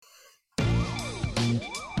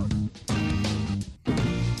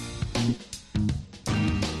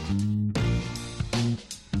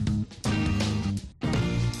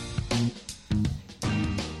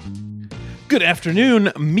Good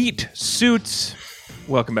afternoon, meat suits.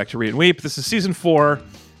 Welcome back to Read and Weep. This is season 4.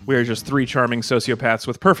 We are just 3 charming sociopaths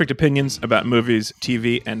with perfect opinions about movies,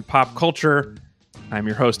 TV, and pop culture. I'm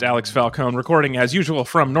your host, Alex Falcone, recording as usual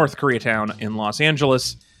from North Koreatown in Los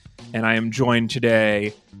Angeles. And I am joined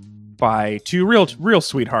today by 2 real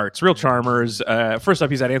sweethearts, real charmers. First up,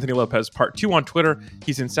 he's at Anthony Lopez Part 2 on Twitter.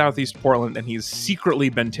 He's in Southeast Portland, and he's secretly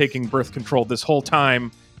been taking birth control this whole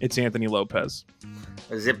time. It's Anthony Lopez.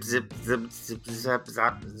 Zip, zip, zip, zip, zap,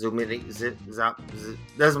 zap, zooming, zip, zap, zip.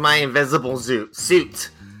 That's my invisible suit.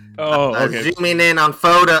 Oh, okay. Zooming in on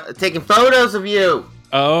taking photos of you.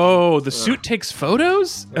 Oh, the suit takes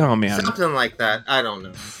photos? Oh, man. Something like that. I don't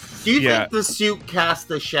know. Do you think the suit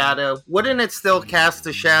cast a shadow? Wouldn't it still cast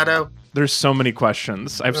a shadow? There's so many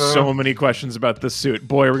questions. I have so many questions about this suit.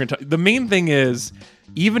 Boy, we're going to talk. The main thing is,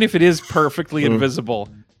 even if it is perfectly invisible,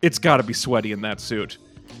 it's got to be sweaty in that suit.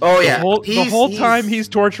 Oh, yeah. The whole time he's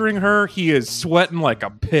torturing her, he is sweating like a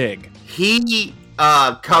pig. He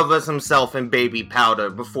covers himself in baby powder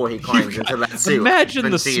before he climbs into that suit. Imagine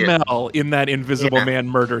the smell in that Invisible Man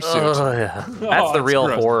murder suit. Oh, yeah. That's the real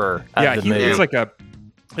gross. horror.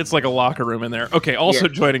 It's like a locker room in there. Okay, also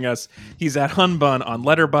joining us, he's at Hunbun on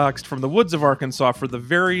Letterboxd from the woods of Arkansas for the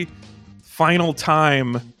very final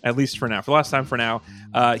time, at least for now, for the last time for now.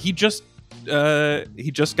 He just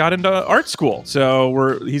got into art school,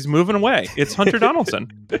 so he's moving away. It's Hunter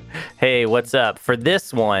Donaldson. Hey, what's up? For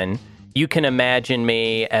this one, you can imagine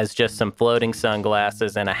me as just some floating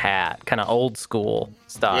sunglasses and a hat, kind of old school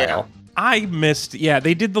style. Yeah. I missed,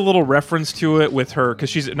 they did the little reference to it with her, because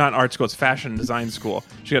she's not art school, it's fashion design school.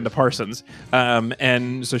 She got into Parsons,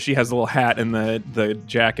 and so she has the little hat and the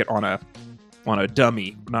jacket on a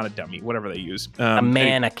dummy, not a dummy, whatever they use. A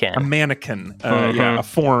mannequin. A mannequin. A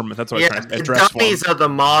form. That's what I'm trying to say. The dummies are the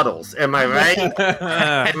models. Am I right?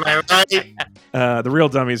 Am I right? The real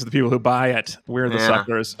dummies are the people who buy it. We're the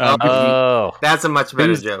suckers. That's a much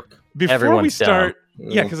better joke. Before we start...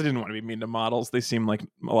 Yeah, because I didn't want to be mean to models. They seem like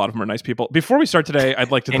a lot of them are nice people. Before we start today, I'd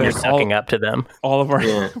like to thank you're sucking up to them. All of our.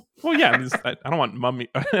 Yeah. Well, yeah, I don't want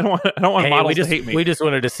I don't want models to hate me. We just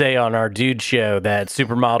wanted to say on our dude show that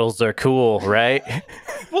supermodels are cool, right?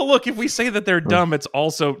 Well, look, if we say that they're dumb, it's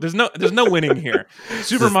also there's no winning here.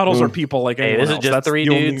 Supermodels are people like anyone else. This is just 3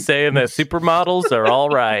 dudes saying that supermodels are all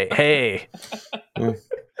right. Hey.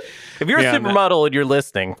 If you're a supermodel and you're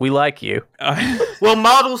listening, we like you. Well,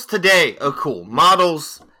 models today are cool.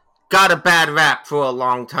 Models got a bad rap for a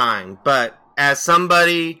long time, but as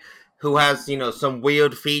somebody who has, some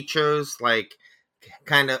weird features, like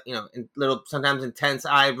kind of, little sometimes intense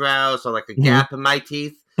eyebrows or like a gap in my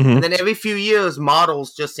teeth, and then every few years,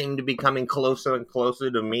 models just seem to be coming closer and closer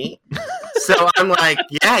to me. So I'm like,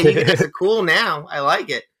 yeah, you guys are cool now. I like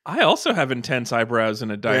it. I also have intense eyebrows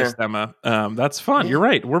and a diastema. That's fun. You're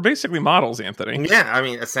right. We're basically models, Anthony. Yeah, I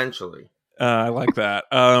mean, essentially. I like that.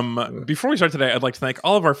 Before we start today, I'd like to thank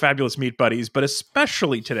all of our fabulous meat buddies, but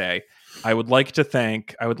especially today, I would like to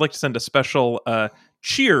send a special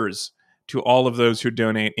cheers to all of those who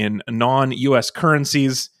donate in non-U.S.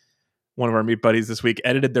 currencies. One of our meat buddies this week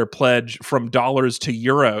edited their pledge from dollars to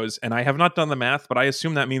euros, and I have not done the math, but I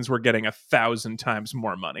assume that means we're getting 1,000 times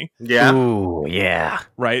more money. Yeah. Ooh, yeah.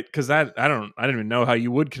 Right? Because I don't even know how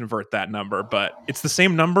you would convert that number, but it's the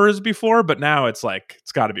same number as before, but now it's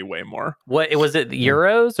got to be way more. What was it?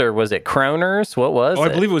 Euros or was it kroners? What was it? I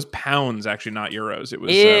believe it was pounds, actually, not euros. It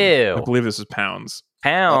was. Ew. I believe this is pounds.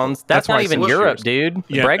 Pounds? That's not even Europe, dude.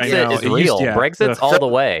 Yeah, Brexit is real. Brexit's all the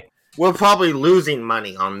way. We're probably losing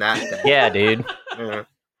money on that thing. Yeah, dude.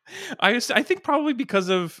 I think probably because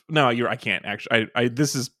of I can't actually.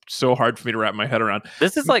 This is so hard for me to wrap my head around.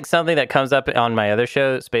 This is like something that comes up on my other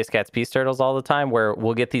show, Space Cats Peace Turtles, all the time, where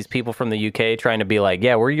we'll get these people from the UK trying to be like,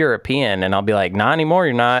 yeah, we're European, and I'll be like, not anymore,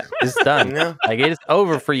 you're not. It's done. Like it's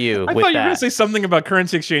over for you. I thought you were going to say something about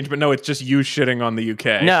currency exchange, but no, it's just you shitting on the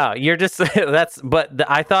UK. No, you're just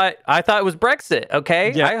I thought it was Brexit.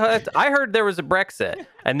 Okay, yeah. I heard there was a Brexit.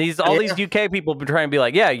 And these UK people been trying to be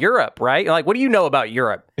like, yeah, Europe, right? Like, what do you know about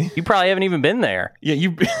Europe? You probably haven't even been there. Yeah,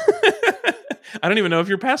 you. I don't even know if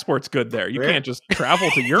your passport's good there. You can't just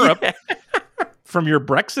travel to Europe from your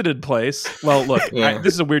Brexited place. Well, look,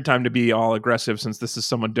 this is a weird time to be all aggressive since this is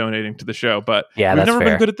someone donating to the show, but we've never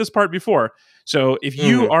been good at this part before. So if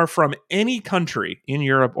you are from any country in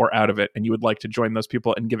Europe or out of it, and you would like to join those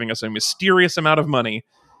people and giving us a mysterious amount of money,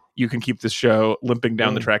 you can keep this show limping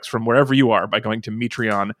down the tracks from wherever you are by going to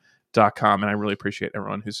Metreon.com, and I really appreciate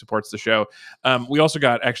everyone who supports the show. We also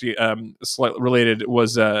got actually slightly related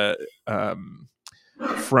was from,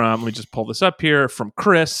 let me just pull this up here, from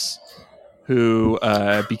Chris, who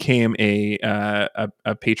became a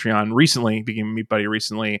Patreon recently, became a Meat Buddy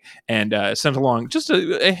recently, and sent along just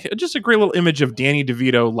a great little image of Danny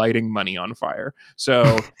DeVito lighting money on fire.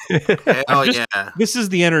 So this is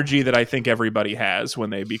the energy that I think everybody has when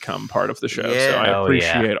they become part of the show. Yeah. So I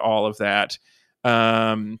appreciate all of that. All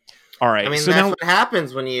right. I mean, so that's what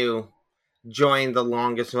happens when you join the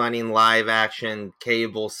longest running live action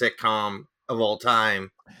cable sitcom of all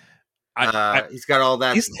time. He's got all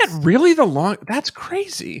that. Is that really the long? That's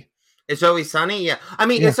crazy. It's Always Sunny. Yeah. I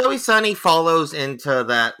mean, It's Always Sunny follows into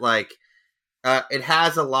that, like, it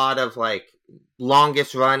has a lot of like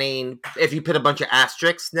longest running. If you put a bunch of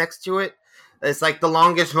asterisks next to it, it's like the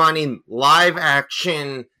longest running live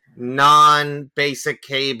action non-basic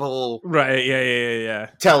cable, right? Yeah.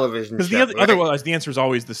 Television. Because otherwise, the answer is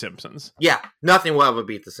always The Simpsons. Yeah, nothing will ever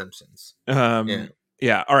beat The Simpsons.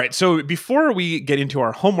 Yeah. All right. So before we get into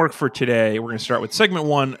our homework for today, we're going to start with segment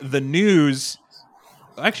 1, the news.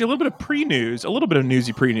 Actually, a little bit of pre-news, a little bit of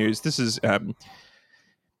newsy pre-news. This is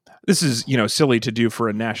silly to do for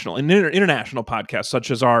an international podcast such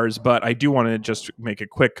as ours, but I do want to just make a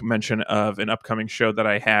quick mention of an upcoming show that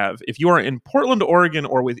I have. If you are in Portland, Oregon,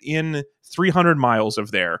 or within 300 miles of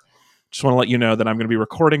there, just want to let you know that I'm going to be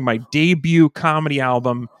recording my debut comedy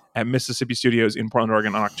album at Mississippi Studios in Portland,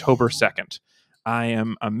 Oregon on October 2nd.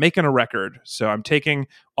 I'm making a record, so I'm taking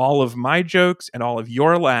all of my jokes and all of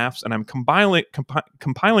your laughs, and I'm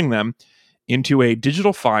compiling them into a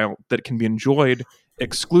digital file that can be enjoyed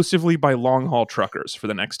exclusively by long-haul truckers for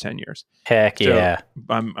the next 10 years. Heck yeah.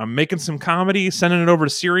 I'm making some comedy, sending it over to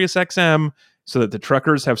Sirius XM so that the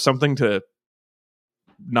truckers have something to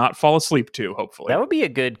not fall asleep to, hopefully. That would be a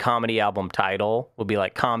good comedy album title. Would be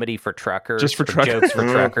like Comedy for Truckers. Just for truckers. Jokes for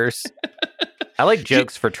truckers. I like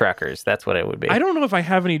jokes for truckers. That's what it would be. I don't know if I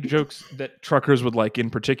have any jokes that truckers would like in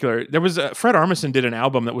particular. There was Fred Armisen did an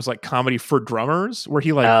album that was like comedy for drummers, where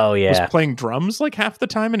he was playing drums like half the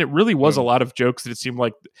time, and it really was a lot of jokes that it seemed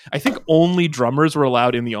like I think only drummers were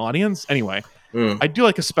allowed in the audience. Anyway, I do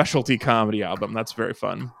like a specialty comedy album. That's very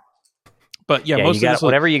fun. But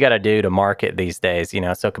whatever you got to do to market these days.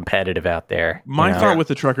 It's so competitive out there. My thought with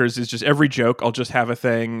the truckers is just every joke, I'll just have a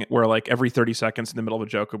thing where like every 30 seconds in the middle of a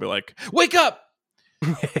joke, will be like, "Wake up!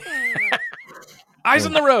 Eyes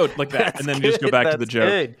on the road," like that. And then just go back to the joke.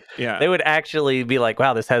 Good. Yeah. They would actually be like,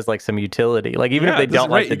 wow, this has like some utility. Like even if they don't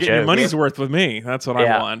like the joke. Your money's worth with me. That's what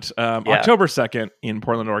I want. October 2nd in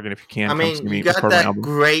Portland, Oregon, if you can. I mean, you got that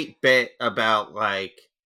great bit about like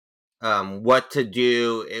what to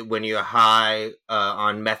do when you're high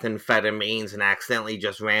on methamphetamines and accidentally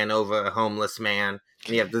just ran over a homeless man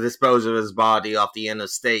and you have to dispose of his body off the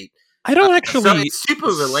interstate. I don't actually. So it's super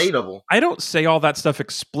relatable. I don't say all that stuff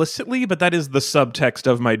explicitly, but that is the subtext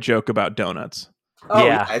of my joke about donuts. Oh,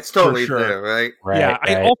 yeah, it's totally there, right? Yeah,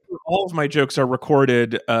 right. All of my jokes are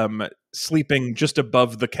recorded sleeping just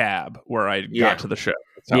above the cab where I got to the show.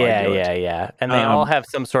 Yeah. And they all have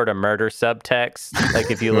some sort of murder subtext. Like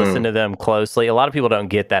if you listen to them closely, a lot of people don't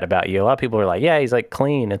get that about you. A lot of people are like, "Yeah, he's like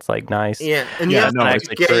clean. It's like nice." Yeah, and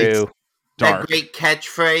actually true. That great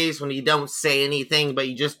catchphrase when you don't say anything, but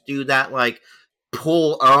you just do that like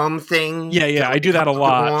pull thing. Yeah, I do that a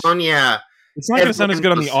lot. It's not going to sound as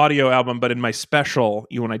good on the audio album, but in my special,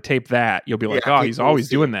 when I tape that, you'll be like, "Oh, he's always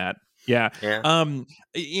doing that." Yeah.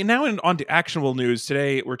 Now on to actionable news.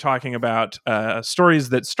 Today, we're talking about stories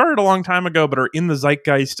that started a long time ago, but are in the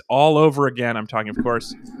zeitgeist all over again. I'm talking, of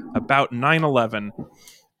course, about 9/11.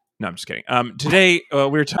 No, I'm just kidding. Today,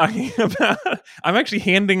 we're talking about... I'm actually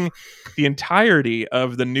handing the entirety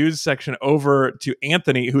of the news section over to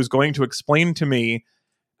Anthony, who's going to explain to me...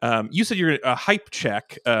 you said you're a hype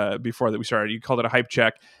check before that we started. You called it a hype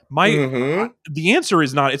check. The answer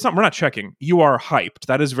is not... We're not checking. You are hyped.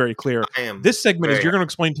 That is very clear. I am. This segment is you're going to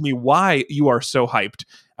explain to me why you are so hyped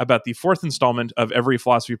about the 4th installment of every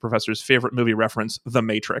philosophy professor's favorite movie reference, The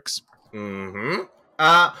Matrix.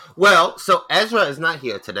 Well, so Ezra is not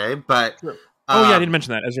here today, but... I didn't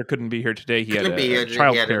mention that. Ezra couldn't be here today. He had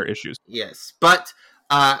child care issues. Yes, but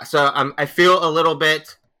I feel a little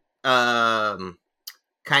bit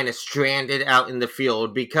kind of stranded out in the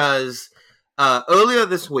field because earlier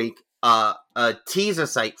this week, a teaser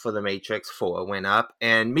site for The Matrix 4 went up,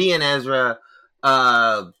 and me and Ezra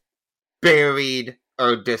buried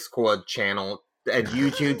our Discord channel, and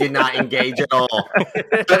YouTube did not engage at all.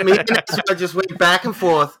 But me and Ezra just went back and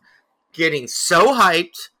forth, getting so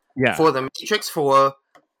hyped for The Matrix 4,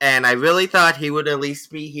 and I really thought he would at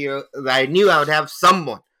least be here. I knew I would have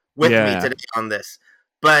someone with me today on this,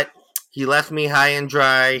 but he left me high and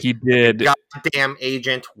dry. He did. Goddamn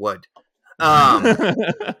Agent Wood.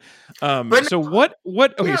 So what?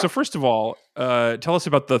 Okay, yeah. So first of all, tell us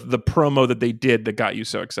about the promo that they did that got you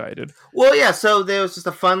so excited. Well, yeah. So there was just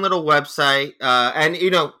a fun little website, and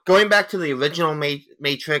going back to the original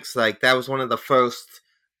Matrix, like that was one of the first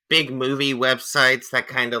big movie websites that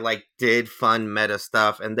kind of like did fun meta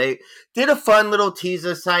stuff, and they did a fun little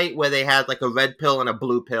teaser site where they had like a red pill and a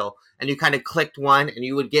blue pill, and you kind of clicked one, and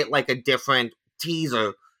you would get like a different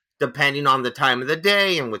teaser depending on the time of the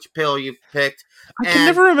day and which pill you picked. I can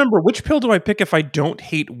never remember which pill do I pick if I don't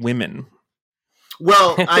hate women.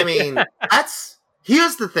 Well, I mean,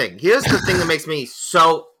 here's the thing. Here's the thing that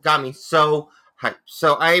got me so hyped.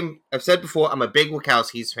 So I've said before, I'm a big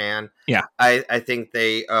Wachowski's fan. Yeah. I think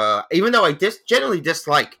they, even though I generally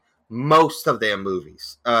dislike most of their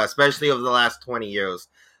movies, especially over the last 20 years,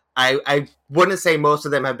 I wouldn't say most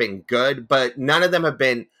of them have been good, but none of them have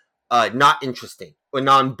been not interesting or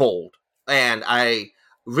non-bold. And I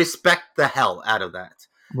respect the hell out of that.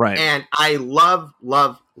 Right. And I love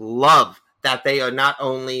that they are not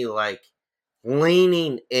only like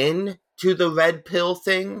leaning in to the red pill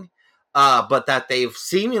thing, but that they've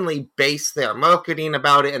seemingly based their marketing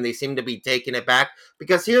about it, and they seem to be taking it back.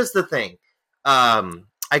 Because here's the thing.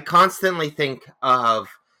 I constantly think of,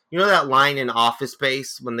 that line in Office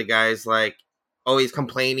Space when the guy's like always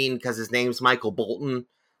complaining because his name's Michael Bolton.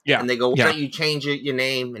 Yeah. And they go, why don't you change your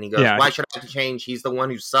name? And he goes, why should I have to change? He's the one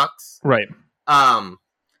who sucks. Right.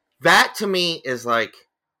 That to me is like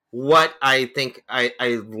what I think I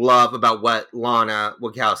love about what Lana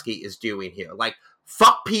Wachowski is doing here. Like,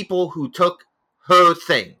 fuck people who took her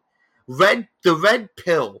thing. The red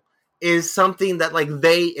pill is something that like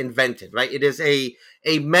they invented, right? It is a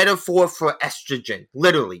metaphor for estrogen.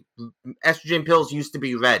 Literally, estrogen pills used to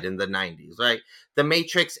be red in the 90s, right? The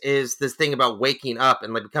Matrix is this thing about waking up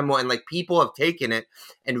and like become more, and like people have taken it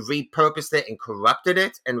and repurposed it and corrupted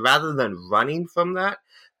it, and rather than running from that,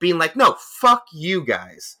 being like, no, fuck you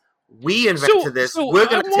guys. We invented this. We're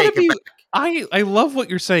going to take it back. I love what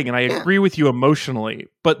you're saying, and I agree with you emotionally,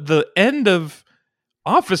 but the end of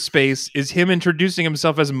Office Space is him introducing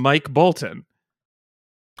himself as Mike Bolton.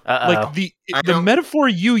 Like the metaphor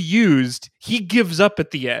you used, he gives up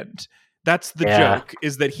at the end. That's the joke,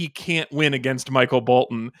 is that he can't win against Michael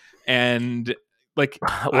Bolton. And like,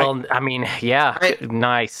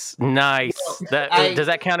 nice. Does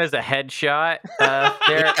that count as a headshot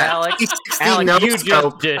there, Alex? Alex, you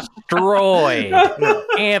just destroyed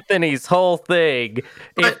Anthony's whole thing.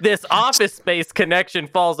 If this Office Space connection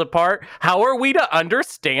falls apart, how are we to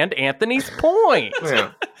understand Anthony's point?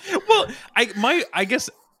 Yeah. Well, I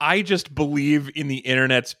guess I just believe in the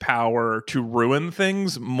internet's power to ruin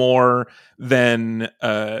things more than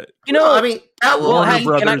I mean,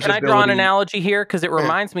 can I draw an analogy here, because it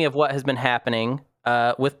reminds me of what has been happening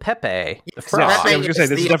with Pepe. Exactly. I was gonna say,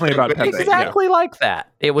 this is definitely about Pepe. Exactly like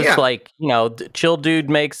that. It was like, Chill Dude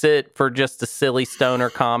makes it for just a silly stoner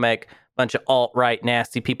comic, bunch of alt-right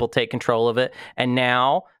nasty people take control of it, and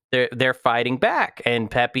now they're fighting back,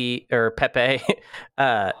 and Pepe,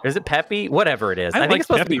 is it Pepe? Whatever it is. I think it's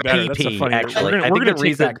supposed to be PP, actually. We're going to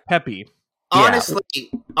take back Pepe. Honestly,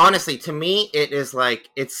 to me, it is like,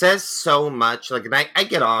 it says so much. Like, and I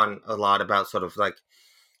get on a lot about sort of like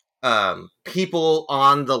people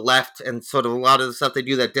on the left and sort of a lot of the stuff they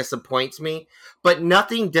do that disappoints me. But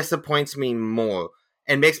nothing disappoints me more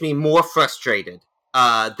and makes me more frustrated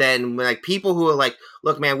than like people who are like,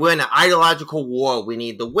 look, man, we're in an ideological war. We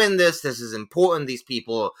need to win this. This is important. These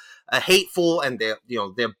people are hateful and they're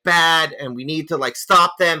bad, and we need to like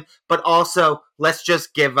stop them. But also, let's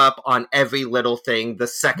just give up on every little thing the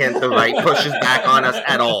second the right pushes back on us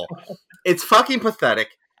at all. It's fucking pathetic.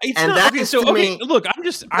 Look,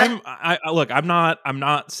 I'm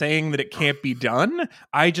not saying that it can't be done.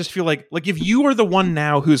 I just feel like if you are the one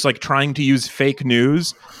now who's like trying to use fake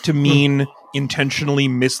news to mean intentionally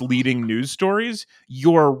misleading news stories,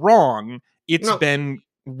 you're wrong. It's been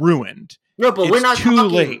ruined. No, but we're not too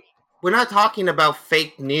late. We're not talking about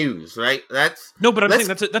fake news, right? But I'm saying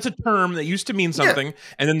that's a term that used to mean something,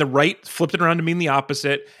 and then the right flipped it around to mean the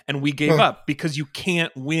opposite, and we gave up because you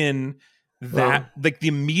can't win that. Like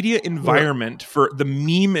the media environment for the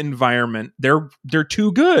meme environment, they're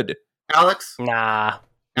too good. Alex? Nah,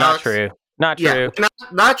 not true. Not true. Yeah,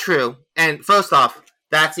 not true. And first off,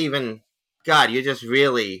 that's even... God, you're just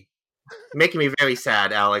really making me very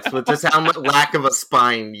sad, Alex, with just how much lack of a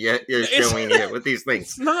spine you're showing here with these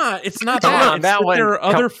things. It's not that. There are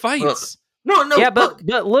other fights. No. Yeah, but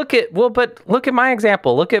look at my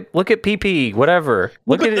example. Look at PP, whatever.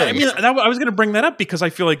 Look at it. I mean, I was going to bring that up because I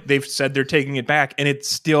feel like they've said they're taking it back, and it's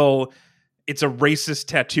still it's a racist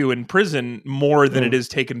tattoo in prison more than it is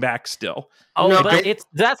taken back still. Oh, no, but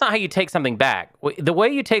that's not how you take something back. The way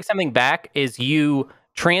you take something back is you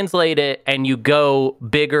translate it and you go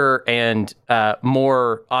bigger and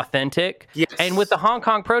more authentic. Yes. And with the Hong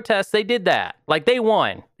Kong protests, they did that. Like, they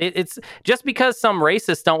won. It's just because some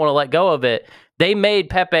racists don't want to let go of it, they made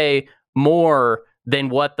Pepe more than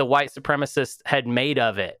what the white supremacists had made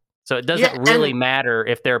of it. So it doesn't really matter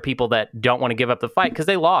if there are people that don't want to give up the fight, because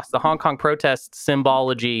they lost. The Hong Kong protest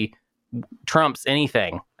symbology trumps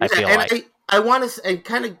anything, I feel like. I want to, and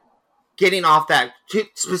kind of getting off that,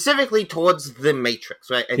 specifically towards the Matrix,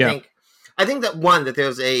 right? I think that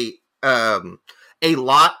there's a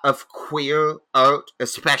lot of queer art,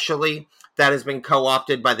 especially, that has been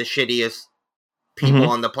co-opted by the shittiest people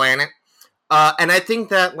on the planet. And I think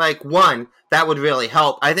that, like, that would really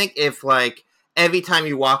help. I think if, like, every time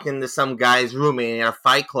you walk into some guy's room and he had a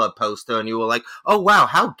Fight Club poster and you were like, oh, wow,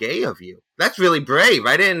 how gay of you. That's really brave.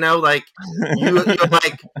 I didn't know, like, you're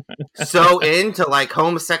like, so into, like,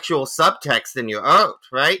 homosexual subtext in your art,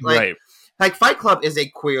 right? Like, like, Fight Club is a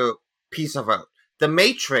queer piece of art. The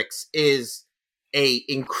Matrix is a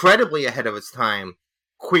incredibly ahead of its time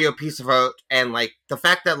queer piece of art. And, like, the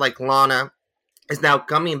fact that, like, Lana is now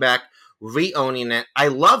coming back, re-owning it, I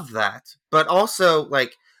love that. But also,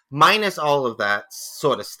 like, minus all of that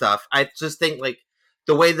sort of stuff, I just think, like,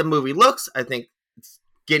 the way the movie looks, I think it's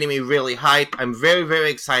getting me really hyped. I'm very,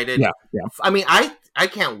 very excited. Yeah. I mean, I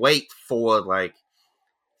can't wait for, like,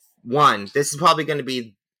 this is probably going to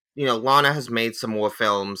be, you know, Lana has made some more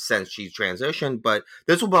films since she transitioned, but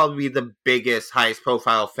this will probably be the biggest, highest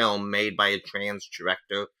profile film made by a trans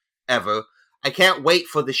director ever. I can't wait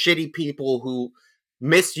for the shitty people who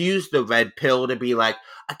misuse the red pill to be like,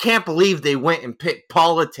 I can't believe they went and picked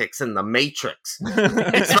politics in the Matrix.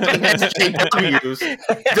 It's like SJWs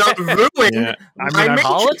don't ruin my Matrix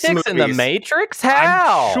politics movies. in the Matrix?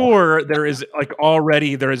 How? I'm sure there is, like,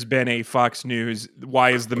 already there has been a Fox News,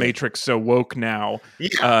 why is the Matrix so woke now? Yeah,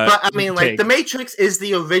 but I mean, like, the Matrix is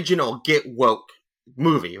the original Get Woke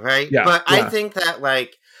movie, right? Yeah, but I think that,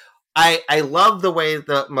 like, I love the way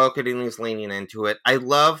the marketing is leaning into it. I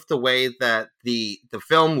love the way that the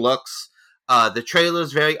film looks. The trailer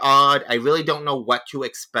is very odd. I really don't know what to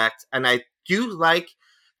expect. And I do like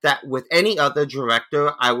that with any other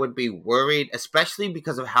director, I would be worried, especially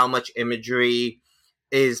because of how much imagery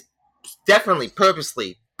is definitely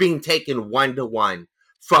purposely being taken one-to-one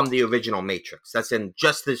from the original Matrix. That's in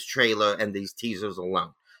just this trailer and these teasers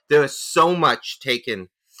alone. There is so much taken.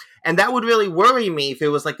 And that would really worry me if it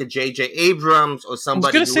was like a J.J. Abrams or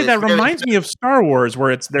somebody. I was going to say, that reminds me of Star Wars,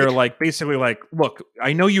 where they're like, basically like, look,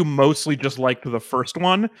 I know you mostly just liked the first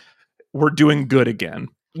one. We're doing good again.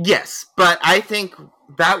 Yes, but I think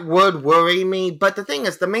that would worry me. But the thing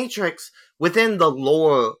is, the Matrix, within the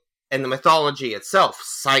lore and the mythology itself,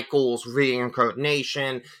 cycles,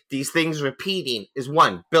 reincarnation, these things repeating, is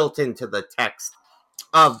one, built into the text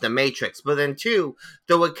of the Matrix. But then two,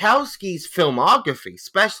 the Wachowskis' filmography,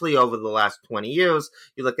 especially over the last 20 years,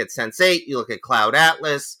 you look at Sense8, you look at Cloud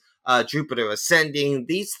Atlas, Jupiter Ascending,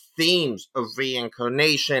 these themes of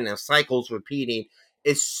reincarnation and cycles repeating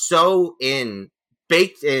is so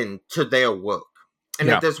baked into their work. And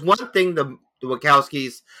if there's one thing the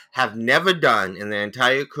Wachowskis have never done in their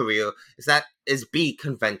entire career, is be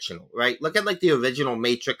conventional, right? Look at, like, the original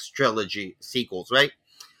Matrix trilogy sequels, right?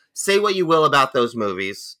 Say what you will about those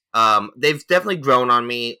movies. They've definitely grown on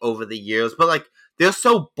me over the years, but, like, they're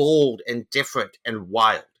so bold and different and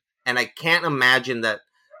wild. And I can't imagine that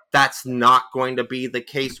that's not going to be the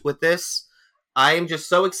case with this. I am just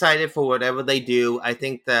so excited for whatever they do. I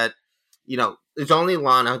think that, you know, there's only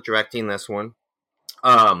Lana directing this one.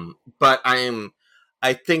 But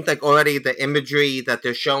I think, like, already the imagery that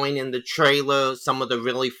they're showing in the trailer, some of the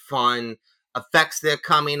really fun effects they're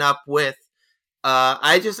coming up with,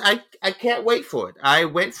 I can't wait for it. I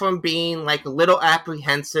went from being, like, a little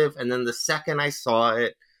apprehensive, and then the second I saw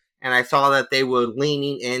it, and I saw that they were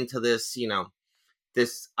leaning into this, you know,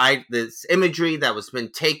 this imagery that was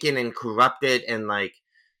been taken and corrupted, and, like,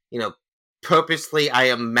 you know, purposely, I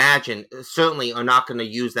imagine, certainly are not going to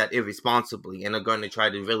use that irresponsibly, and are going to try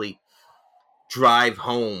to really drive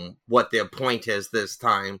home what their point is this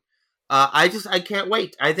time. I can't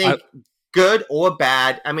wait. I think good or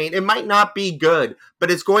bad, I mean, it might not be good, but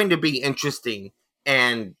it's going to be interesting,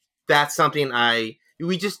 and that's something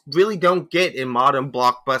we just really don't get in modern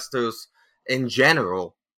blockbusters in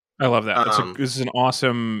general. I love that. This is an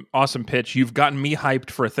awesome pitch. You've gotten me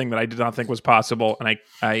hyped for a thing that I did not think was possible, and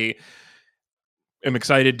I am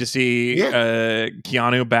excited to see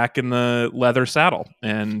Keanu back in the leather saddle.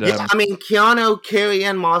 And I mean, Keanu,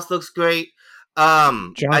 Carrie-Anne Moss looks great.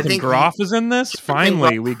 Jonathan Groff is in this.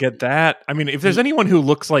 Finally, we get that. I mean, if there's anyone who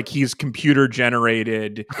looks like he's computer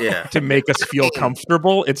generated to make us feel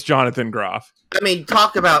comfortable, it's Jonathan Groff. I mean,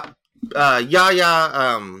 talk about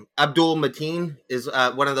Yahya Abdul Mateen is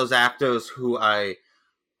one of those actors who I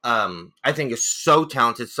think is so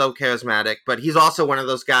talented, so charismatic. But he's also one of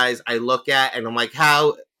those guys I look at and I'm like,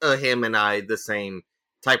 how are him and I the same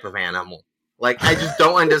type of animal? Like, I just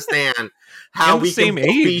don't understand how we same can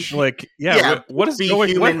age. What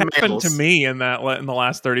happened to me in the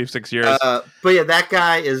last 36 years? But yeah, that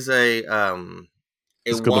guy is a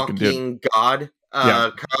walking god,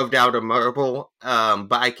 carved out of marble.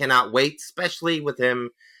 But I cannot wait, especially with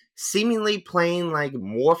him seemingly playing like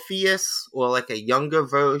Morpheus or like a younger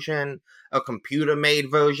version, a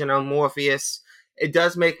computer-made version of Morpheus. It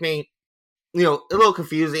does make me, a little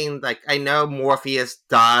confusing. Like, I know Morpheus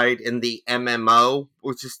died in the MMO,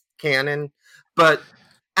 which is canon, but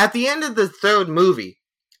at the end of the third movie,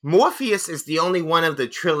 Morpheus is the only one of the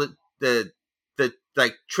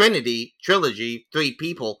Trinity trilogy, 3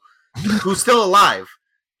 people, who's still alive.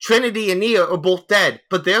 Trinity and Neo are both dead,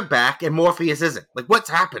 but they're back, and Morpheus isn't. Like, what's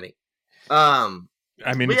happening? I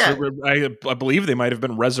believe they might have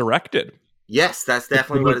been resurrected. Yes, that's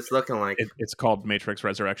definitely what it's looking like. It's called Matrix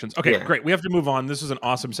Resurrections. Okay, great. We have to move on. This is an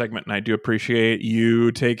awesome segment, and I do appreciate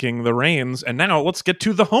you taking the reins. And now let's get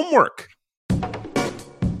to the homework.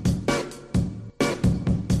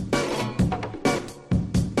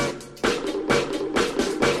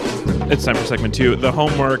 It's time for segment 2, the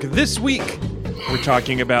homework. This week, we're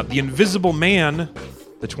talking about The Invisible Man,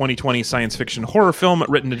 the 2020 science fiction horror film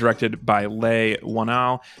written and directed by Leigh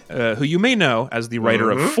Whannell, who you may know as the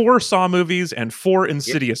writer of 4 Saw movies and 4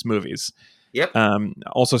 Insidious movies. Yep.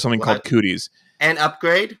 Also something called Cooties. And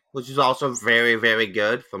Upgrade, which is also very, very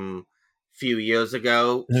good from a few years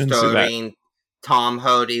ago, starring Tom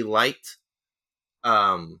Hardy Light.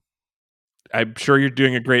 I'm sure you're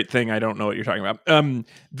doing a great thing. I don't know what you're talking about.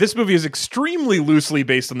 This movie is extremely loosely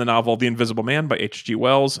based on the novel The Invisible Man by H.G.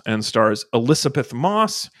 Wells and stars Elizabeth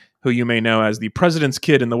Moss, who you may know as the President's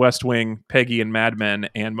Kid in The West Wing, Peggy in Mad Men,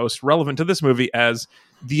 and most relevant to this movie as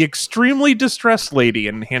the extremely distressed lady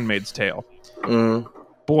in Handmaid's Tale.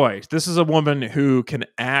 Boy, this is a woman who can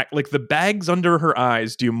act. Like, the bags under her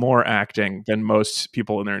eyes do more acting than most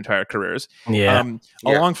people in their entire careers.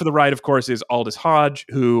 Along for the ride, of course, is Aldous Hodge,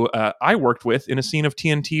 who I worked with in a scene of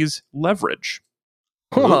TNT's Leverage.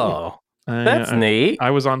 Whoa, that's neat.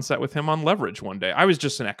 I was on set with him on Leverage one day. I was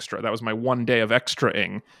just an extra. That was my one day of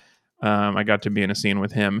extraing. I got to be in a scene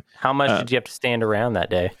with him. How much did you have to stand around that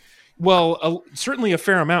day? Well, certainly a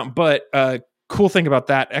fair amount, but cool thing about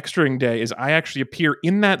that extraing day is I actually appear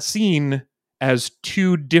in that scene as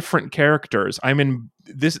 2 different characters. I'm in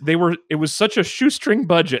this. It was such a shoestring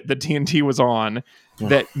budget that TNT was on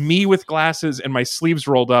that me with glasses and my sleeves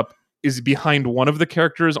rolled up is behind one of the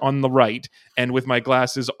characters on the right, and with my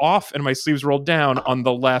glasses off and my sleeves rolled down on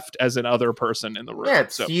the left as another person in the room. Yeah,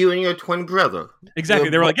 it's you and your twin brother. Exactly.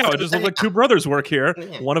 They were like, it just looked like 2 brothers work here.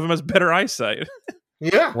 Yeah. One of them has better eyesight.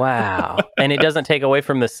 Yeah. Wow. And it doesn't take away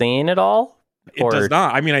from the scene at all? It does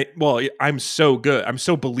not. I mean, I'm so good. I'm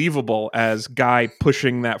so believable as guy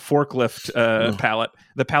pushing that forklift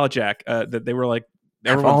the pallet jack. That they were like,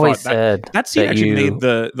 everyone thought that scene actually made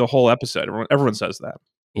the whole episode. Everyone says that.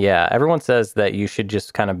 Yeah, everyone says that you should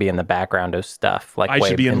just kind of be in the background of stuff. Like, I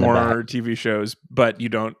should be in more TV shows, but you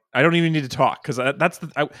don't. I don't even need to talk because that's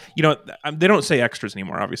they don't say extras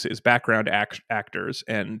anymore. Obviously, it's background actors,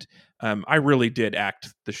 and I really did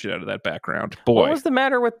act the shit out of that background. Boy, what was the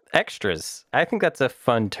matter with extras? I think that's a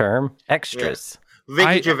fun term. Extras. Yeah.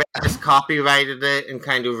 Ricky Gervais copyrighted it and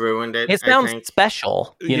kind of ruined it. It sounds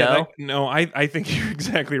special, you know. I think you're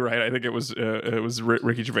exactly right. I think it was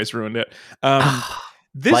Ricky Gervais ruined it.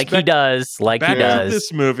 He does.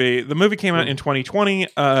 This movie. The movie came out in 2020,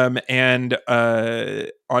 and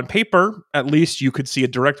on paper, at least, you could see a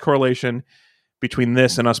direct correlation between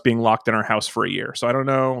this and us being locked in our house for a year. So I don't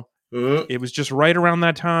know. It was just right around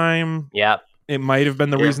that time. Yeah. It might have been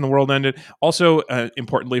the reason the world ended. Also,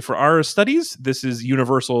 importantly for our studies, this is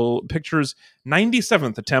Universal Pictures'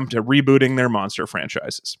 97th attempt at rebooting their monster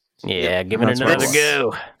franchises. Yeah, giving it another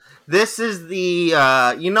go. This is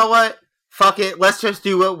the, you know what? Fuck it. Let's just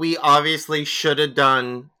do what we obviously should have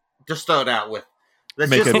done to start out with. Let's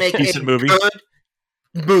just make a movie.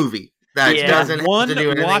 Good movie that doesn't one have to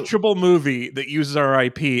do anything. Watchable movie that uses our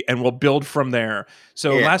IP, and we'll build from there.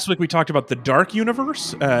 So last week we talked about the Dark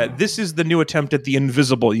Universe. This is the new attempt at the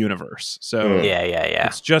Invisible Universe. So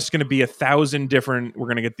it's just going to be 1,000 different. We're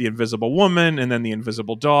going to get the Invisible Woman and then the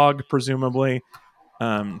Invisible Dog, presumably.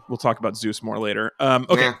 We'll talk about Zeus more later.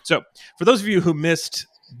 So for those of you who missed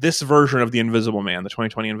this version of the Invisible Man, the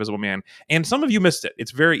 2020 Invisible Man. And some of you missed it.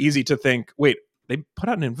 It's very easy to think, wait, they put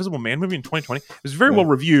out an Invisible Man movie in 2020? It was very well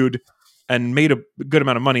reviewed and made a good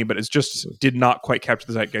amount of money, but it just did not quite capture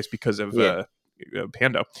the zeitgeist because of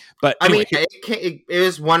Pando. But anyway, I mean, it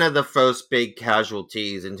is one of the first big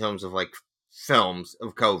casualties in terms of like films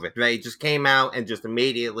of COVID. Right, it just came out and just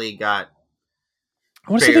immediately got.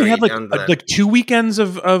 I want to say they had like 2 weekends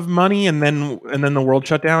of money, and then the world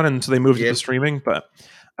shut down, and so they moved it to streaming. But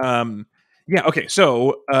okay.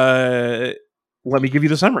 So let me give you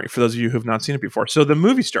the summary for those of you who have not seen it before. So the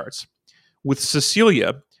movie starts with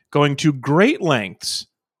Cecilia going to great lengths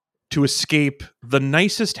to escape the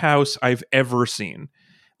nicest house I've ever seen.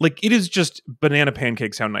 Like, it is just banana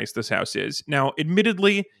pancakes how nice this house is. Now,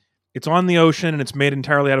 admittedly, it's on the ocean and it's made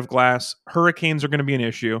entirely out of glass. Hurricanes are going to be an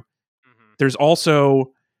issue. There's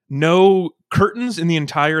also no curtains in the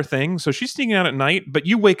entire thing, so she's sneaking out at night, but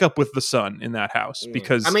you wake up with the sun in that house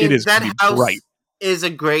because it is that house bright. Is a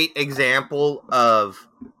great example of,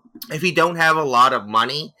 if you don't have a lot of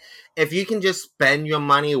money, if you can just spend your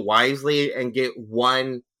money wisely and get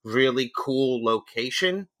one really cool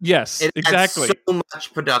location. Yes, it exactly. Adds so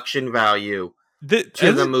much production value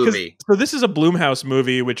to the movie. So this is a Blumhouse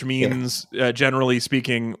movie, which means, generally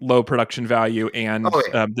speaking, low production value, and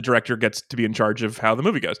the director gets to be in charge of how the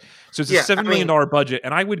movie goes. So it's a $7 million budget,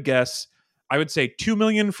 and I would say $2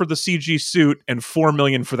 million for the CG suit and $4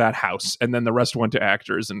 million for that house, and then the rest went to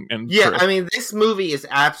actors and I mean, this movie is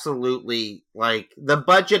absolutely, like, the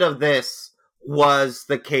budget of this was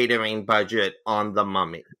the catering budget on The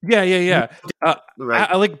Mummy. Yeah. Right.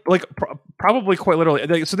 I probably quite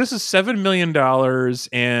literally. So this is $7 million,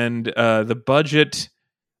 and the budget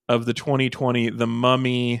of the 2020 The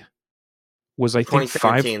Mummy was, I think,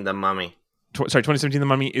 2017 The Mummy. 2017 The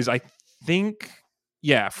Mummy is, I think, it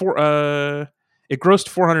grossed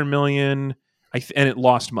 $400 million. And it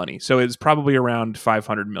lost money, so it's probably around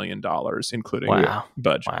 $500 million, including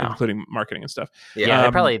budget, including marketing and stuff.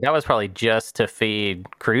 That was probably just to feed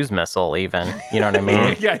cruise missile, even. You know what I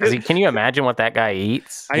mean? Can you imagine what that guy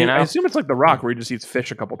eats? I assume it's like The Rock, where he just eats fish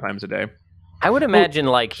a couple times a day. I would imagine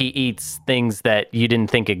like he eats things that you didn't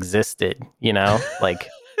think existed. You know, like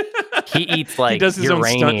he eats like he does his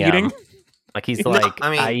uranium. Own stunt eating. Like he's like,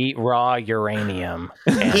 I eat raw uranium.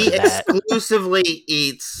 He exclusively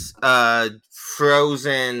eats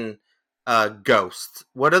frozen ghosts.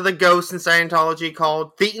 What are the ghosts in Scientology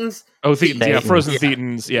called? Thetans? Oh, Thetans. Yeah, frozen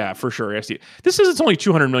Thetans. Yeah, for sure. This says it's only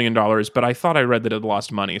 $200 million, but I thought I read that it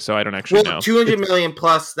lost money, so I don't actually know. $200 million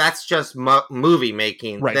plus, that's just movie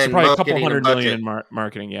making. Right, so probably a couple $100 million in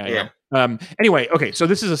marketing. Yeah. Anyway, okay, so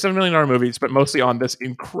this is a $7 million movie. It's spent mostly on this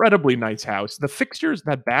incredibly nice house. The fixtures,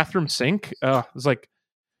 that bathroom sink, it's like,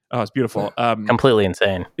 it's beautiful. Completely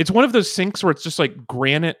insane. It's one of those sinks where it's just like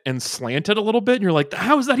granite and slanted a little bit, and you're like,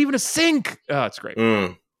 how is that even a sink? Oh, it's great.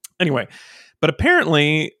 Anyway, but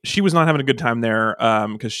apparently she was not having a good time there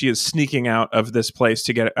because she is sneaking out of this place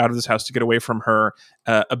to get out of this house to get away from her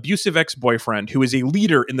abusive ex-boyfriend, who is a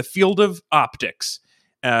leader in the field of optics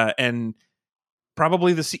and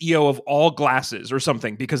probably the CEO of all glasses or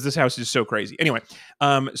something, because this house is so crazy. Anyway,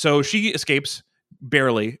 so she escapes.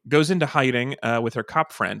 Barely goes into hiding with her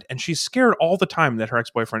cop friend, and she's scared all the time that her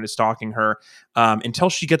ex-boyfriend is stalking her until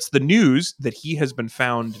she gets the news that he has been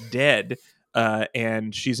found dead,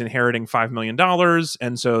 and she's inheriting $5 million,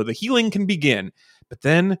 and so the healing can begin. But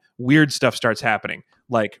then weird stuff starts happening,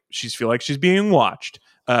 like she's being watched.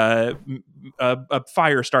 A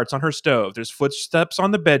fire starts on her stove. There's footsteps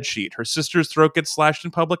on the bedsheet. Her sister's throat gets slashed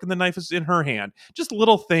in public, and the knife is in her hand. Just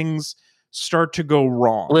little things start to go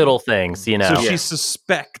wrong. Little things, you know. So she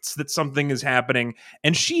suspects that something is happening,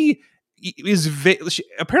 and she is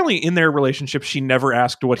apparently in their relationship. She never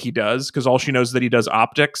asked what he does, because all she knows is that he does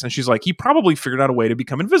optics, and she's like, he probably figured out a way to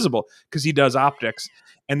become invisible because he does optics.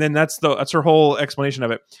 And then that's her whole explanation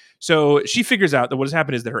of it. So she figures out that what has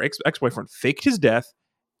happened is that her ex-boyfriend faked his death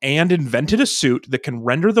and invented a suit that can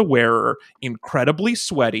render the wearer incredibly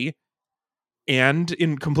sweaty and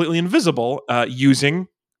completely invisible using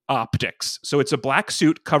optics. So it's a black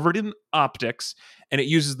suit covered in optics, and it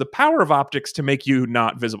uses the power of optics to make you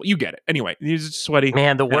not visible. You get it. Anyway, he's sweaty.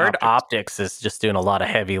 Man, the word optics is just doing a lot of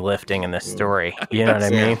heavy lifting in this story. You know what I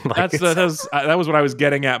mean? Like, that was what I was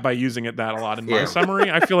getting at by using it that a lot in my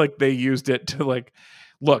summary. I feel like they used it to like,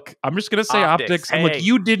 look, I'm just going to say optics. Hey, and look,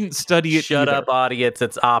 you didn't study it Shut either. up, audience.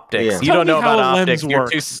 It's optics. Yeah. You don't know about optics. You're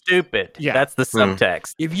too stupid. Yeah. That's the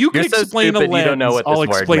subtext. If you can explain so a lens, you don't know what I'll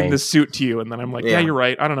this explain word the suit to you. And then I'm like, yeah, you're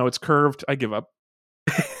right. I don't know. It's curved. I give up.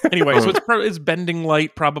 Anyway, so it's bending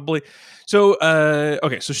light probably. So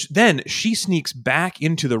okay, so then she sneaks back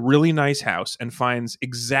into the really nice house and finds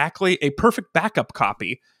exactly a perfect backup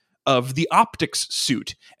copy of the optics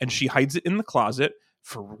suit, and she hides it in the closet.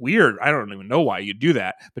 For weird, I don't even know why you do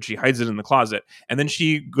that, but she hides it in the closet, and then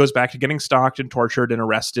she goes back to getting stalked and tortured and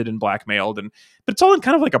arrested and blackmailed, but it's all in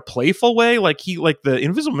kind of like a playful way. Like the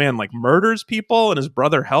Invisible Man like murders people and his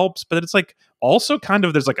brother helps, but it's like also kind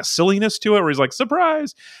of there's like a silliness to it where he's like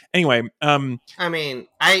surprise. Anyway, I mean,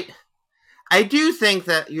 I do think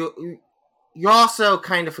that you're also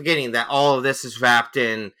kind of forgetting that all of this is wrapped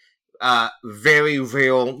in very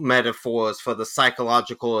real metaphors for the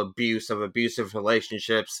psychological abuse of abusive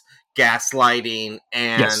relationships, gaslighting,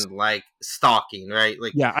 and like stalking, right?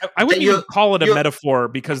 Like, yeah, I wouldn't even call it a metaphor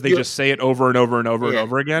because they just say it over and over and over and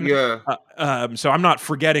over again. So I'm not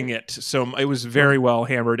forgetting it. So it was very well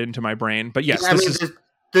hammered into my brain. But yes,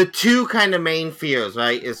 the two kind of main fears,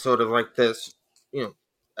 right, is sort of like this,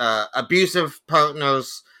 abusive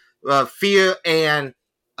partners fear, and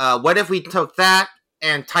what if we took that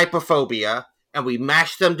and typophobia, and we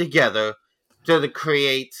mash them together to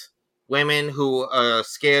create women who are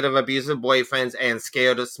scared of abusive boyfriends and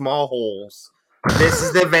scared of small holes. This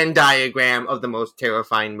is the Venn diagram of the most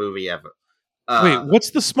terrifying movie ever. Wait, what's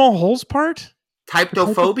the small holes part?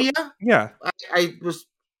 Typophobia? Yeah. I was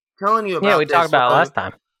telling you about this. Yeah, we talked about it last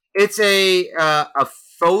time. It's a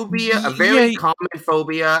phobia, a very common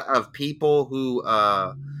phobia of people who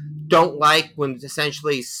don't like when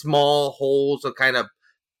essentially small holes are kind of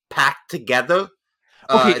packed together.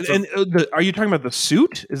 Okay, are you talking about the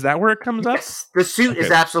suit? Is that where it comes up? Yes, the suit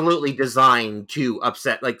is absolutely designed to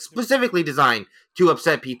upset, like specifically designed to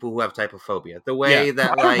upset people who have typophobia. The way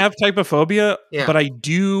that I don't have typophobia, but I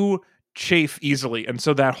do chafe easily, and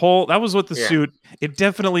so that was what the suit. It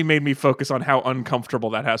definitely made me focus on how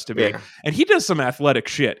uncomfortable that has to be. And he does some athletic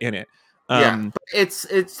shit in it.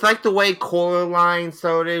 It's like the way Coraline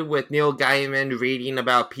started with Neil Gaiman reading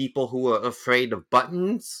about people who are afraid of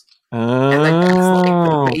buttons. And like that's like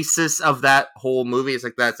the basis of that whole movie. It's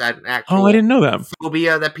like that's an actual I didn't know that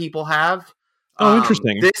phobia that people have.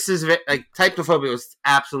 Interesting. This is like typophobia was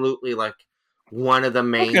absolutely like one of the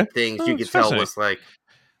main things you could tell was like.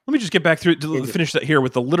 Let me just get back through to finish that here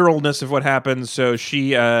with the literalness of what happens. So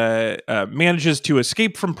she manages to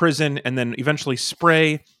escape from prison and then eventually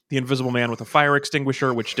spray the Invisible Man with a fire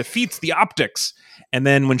extinguisher, which defeats the optics. And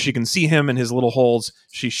then when she can see him in his little holes,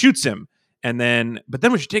 she shoots him. But then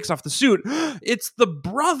when she takes off the suit, it's the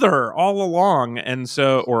brother all along. And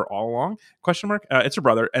so, or all along? Question mark? It's her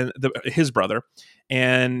brother and his brother.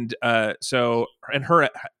 And the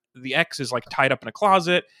ex is like tied up in a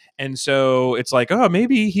closet. And so it's like, oh,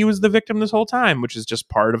 maybe he was the victim this whole time, which is just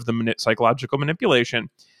part of the psychological manipulation.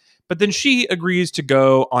 But then she agrees to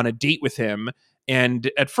go on a date with him. And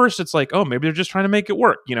at first it's like, oh, maybe they're just trying to make it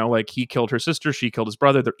work. Like he killed her sister, she killed his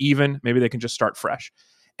brother. They're even. Maybe they can just start fresh.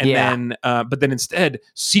 And but then instead,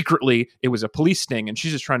 secretly, it was a police sting, and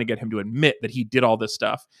she's just trying to get him to admit that he did all this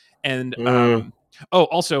stuff. And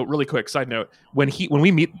also, really quick side note: when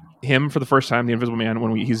we meet him for the first time, the Invisible Man,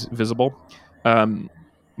 when he's visible,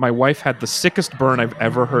 my wife had the sickest burn I've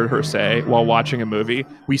ever heard her say while watching a movie.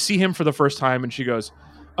 We see him for the first time, and she goes,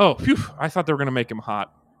 "Oh, phew, I thought they were going to make him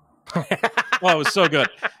hot." Well, it was so good.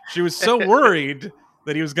 She was so worried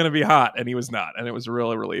that he was going to be hot, and he was not, and it was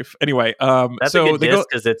really a relief. Anyway, that's a good disc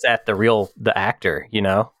because it's at the actor,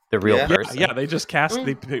 the real person. Yeah, they just cast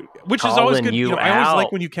which is always good. I always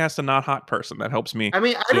like when you cast a not hot person. That helps me. I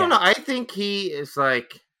mean, I don't know. I think he is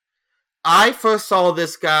like. I first saw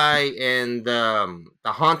this guy in the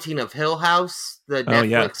Haunting of Hill House, the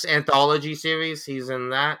Netflix anthology series. He's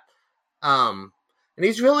in that. And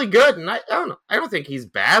he's really good. And I don't know. I don't think he's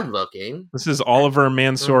bad looking. This is Oliver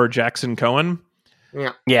Mansour Jackson Cohen.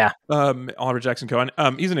 Yeah. Oliver Jackson Cohen.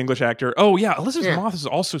 He's an English actor. Oh yeah, Elizabeth Moss is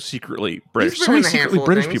also secretly British. So many secretly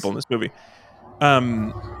British people in this movie.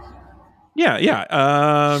 Yeah.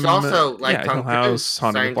 She's also like Hill House,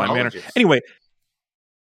 Haunted of Blind Manor. Anyway.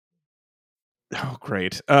 Oh,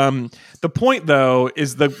 great. The point, though,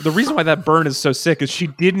 is the reason why that burn is so sick is she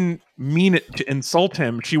didn't mean it to insult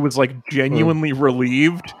him. She was like genuinely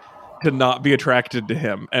relieved to not be attracted to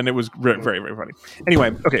him. And it was very, very, very funny.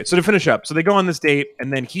 Anyway, okay, so to finish up. So they go on this date,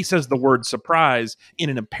 and then he says the word surprise in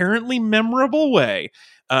an apparently memorable way.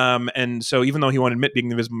 And so even though he won't admit being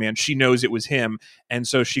the Invisible Man, she knows it was him. And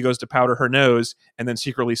so she goes to powder her nose and then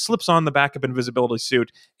secretly slips on the backup invisibility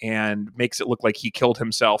suit and makes it look like he killed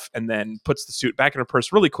himself, and then puts the suit back in her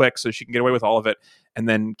purse really quick so she can get away with all of it, and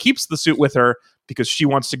then keeps the suit with her, because she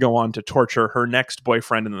wants to go on to torture her next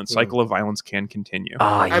boyfriend, and the cycle of violence can continue. Oh,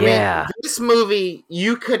 I mean, this movie,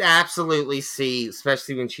 you could absolutely see,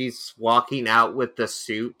 especially when she's walking out with the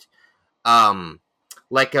suit,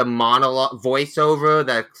 like a monologue voiceover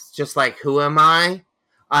that's just like, "Who am I?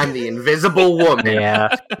 I'm the Invisible Woman."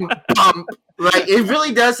 Yeah. Like, it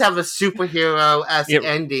really does have a superhero-esque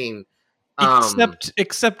ending.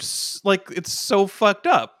 Except like it's so fucked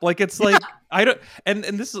up. Like it's like I don't and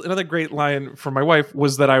this is another great line from my wife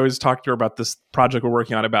was that I was talking to her about this project we're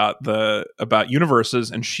working on about universes,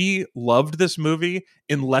 and she loved this movie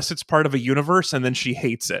unless it's part of a universe, and then she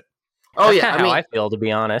hates it. Oh, that's how I feel, to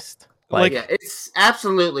be honest. Like, yeah, it's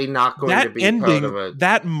absolutely not going to be part of it.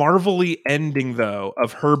 That Marvel-y ending, though,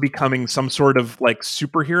 of her becoming some sort of like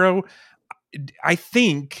superhero, I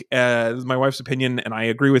think, my wife's opinion, and I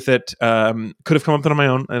agree with it, could have come up with it on my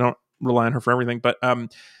own. I don't rely on her for everything, but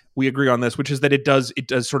we agree on this, which is that it does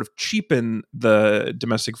sort of cheapen the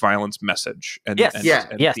domestic violence message and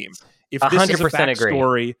theme. If 100% this is a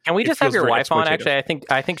backstory, can we just have your wife on? Actually,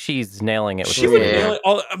 I think she's nailing it. She would nail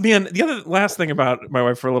it. Man, the other last thing about my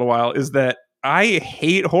wife for a little while is that I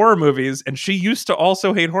hate horror movies, and she used to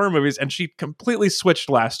also hate horror movies, and she completely switched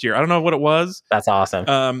last year. I don't know what it was. That's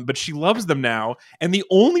awesome. But she loves them now. And the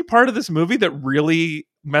only part of this movie that really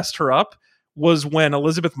messed her up was when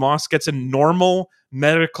Elizabeth Moss gets a normal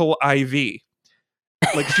medical IV.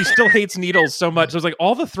 Like, she still hates needles so much. It was like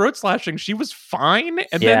all the throat slashing, she was fine.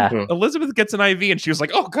 And then Elizabeth gets an IV, and she was like,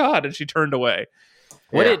 "Oh God," and she turned away.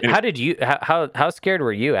 How scared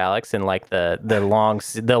were you, Alex, in like the long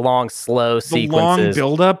slow sequences? The long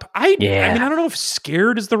buildup. I mean, I don't know if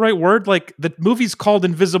scared is the right word. Like, the movie's called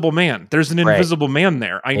Invisible Man. There's an invisible man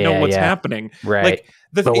there. I know what's happening. Right. Like,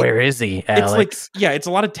 but where is he, Alex? It's like, it's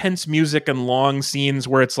a lot of tense music and long scenes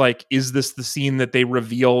where it's like, is this the scene that they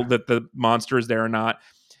reveal that the monster is there or not?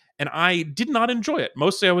 And I did not enjoy it.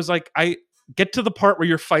 Mostly I was like, I get to the part where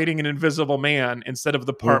you're fighting an invisible man instead of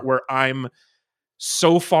the part where I'm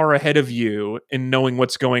so far ahead of you in knowing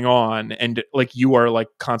what's going on, and like you are like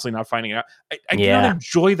constantly not finding out. I cannot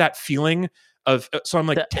enjoy that feeling of, so I'm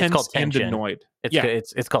like tense and annoyed.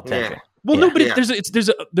 It's called tension. Well, no, but there's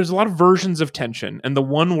a lot of versions of tension, and the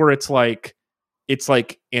one where it's like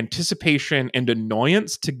anticipation and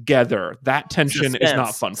annoyance together. That tension is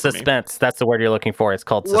not fun for me. Suspense. That's the word you're looking for. It's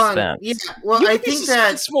called suspense. I think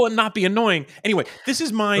that and not be annoying. Anyway, this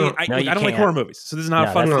is my. I don't like horror movies, so this is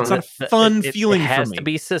not fun. It's not a fun feeling for me. It has to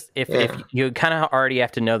be if you kind of already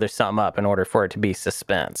have to know there's something up in order for it to be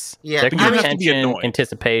suspense. Yeah, there can be tension,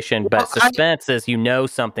 anticipation, but suspense is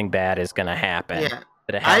something bad is going to happen. Yeah.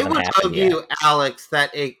 I would argue, Alex,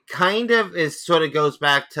 that it kind of sort of goes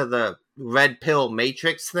back to the red pill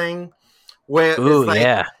Matrix thing, where it's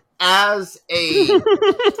like, as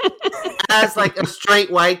like a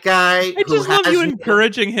straight white guy. I just love you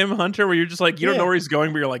encouraging him, Hunter, where you're just like, you don't know where he's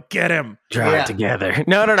going, but you're like, get him. Drive together.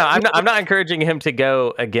 No. I'm not encouraging him to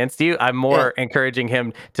go against you. I'm more encouraging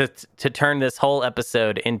him to turn this whole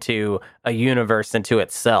episode into a universe into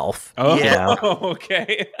itself. Oh, yeah.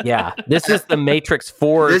 Okay. Yeah. This is the Matrix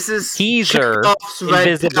 4 teaser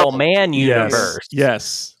Invisible Man universe.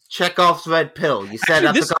 Yes. Chekhov's red pill. You said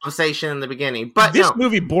that's the conversation in the beginning. But this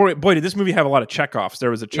movie, boy, did this movie have a lot of Chekhovs. There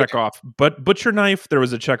was a Chekhov butcher knife. There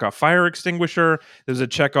was a Chekhov fire extinguisher. There was a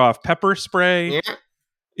Chekhov pepper spray.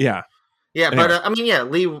 Yeah. But I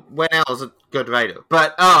mean, Lee Whannell is a good writer.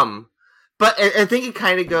 But I think it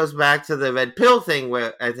kind of goes back to the red pill thing,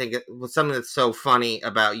 where I think it was something that's so funny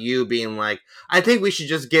about you being like, I think we should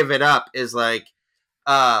just give it up. Is like,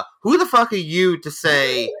 who the fuck are you to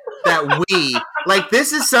say that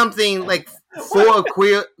this is something like for a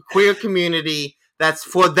queer community that's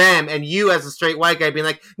for them, and you as a straight white guy being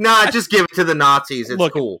like, nah, just give it to the Nazis. It's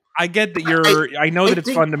cool. I get that I know that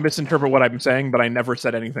it's fun to misinterpret what I'm saying, but I never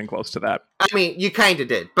said anything close to that. I mean, you kind of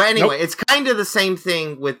did. But anyway, It's kind of the same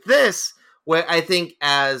thing with this, where I think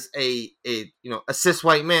as a cis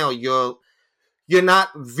white male, you're not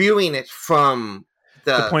viewing it from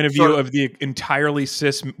the point of view of the entirely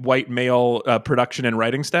cis white male production and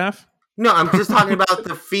writing staff. No, I'm just talking about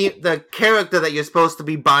the character that you're supposed to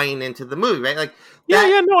be buying into the movie, right? Like,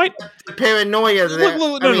 the paranoia.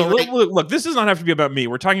 Look, this does not have to be about me.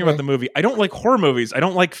 We're talking about the movie. I don't like horror movies. I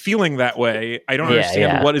don't like feeling that way. I don't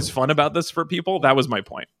understand what is fun about this for people. That was my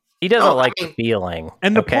point. He doesn't like the feeling.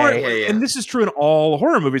 And the part, and this is true in all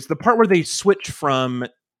horror movies, the part where they switch from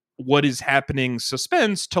what is happening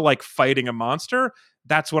suspense to like fighting a monster,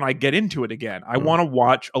 that's when I get into it again. I want to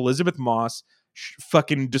watch Elizabeth Moss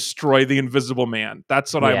fucking destroy the Invisible Man.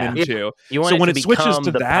 That's what I'm into. You want so it when to it switches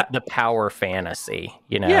to the power fantasy,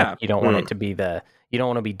 you don't want it to be you don't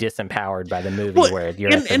want to be disempowered by the movie where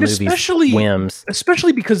you're at the movie's whims.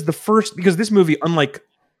 Especially because this movie, unlike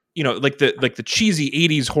like the cheesy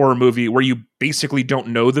 80s horror movie where you basically don't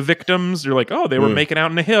know the victims, you're like, oh, they were making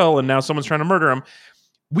out in a hill and now someone's trying to murder them.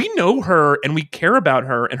 We know her and we care about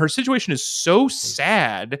her, and her situation is so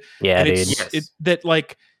sad. Yeah, and that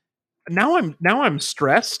like now I'm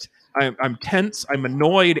stressed, I'm tense, I'm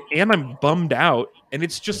annoyed, and I'm bummed out, and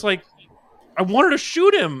it's just like I wanted to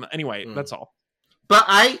shoot him anyway. That's all. But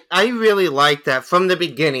I really like that from the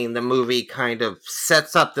beginning. The movie kind of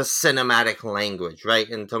sets up the cinematic language, right?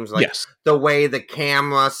 In terms of like the way the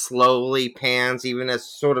camera slowly pans, even as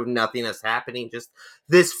sort of nothing is happening. Just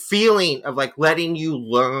this feeling of like letting you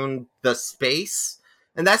learn the space.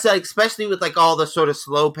 And that's like, especially with like all the sort of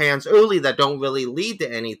slow pans early that don't really lead to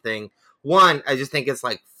anything. One, I just think it's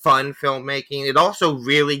like fun filmmaking. It also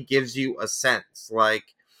really gives you a sense. Like,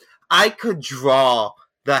 I could draw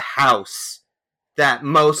the house that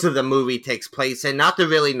most of the movie takes place in, not the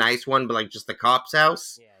really nice one, but like just the cop's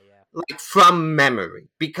house, like from memory,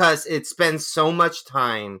 because it spends so much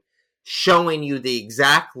time showing you the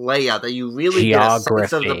exact layout that you really get a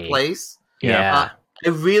sense of the place. I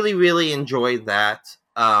really, really enjoyed that.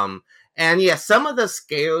 And some of the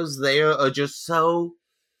scares there are just so,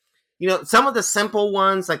 some of the simple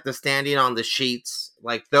ones, like the standing on the sheets,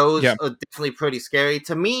 like those are definitely pretty scary.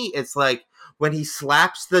 To me, it's like when he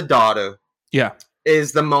slaps the daughter. Yeah.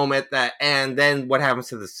 Is the moment that, and then what happens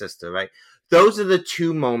to the sister, right? Those are the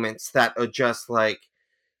two moments that are just like,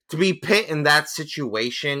 to be put in that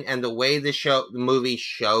situation, and the way the movie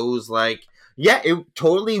shows, like, it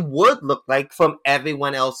totally would look like from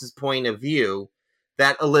everyone else's point of view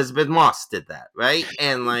that Elizabeth Moss did that, right?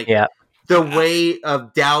 And like, the way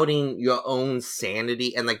of doubting your own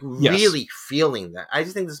sanity and like really feeling that. I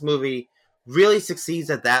just think this movie really succeeds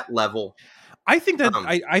at that level. I think that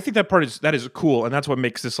I think that part is cool, and that's what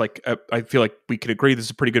makes this like I feel like we could agree this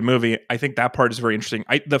is a pretty good movie. I think that part is very interesting.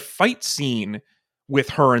 The fight scene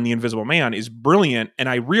with her and the Invisible Man is brilliant, and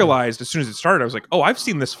I realized as soon as it started, I was like, oh, I've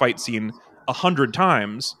seen this fight scene 100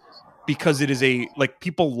 times, because it is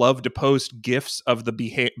people love to post GIFs of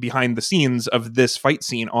the behind the scenes of this fight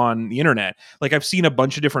scene on the internet. Like, I've seen a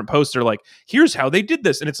bunch of different posts that are like, here's how they did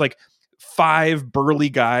this, and it's like 5 burly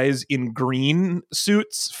guys in green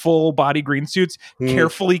suits, full body green suits,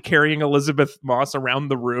 carefully carrying Elizabeth Moss around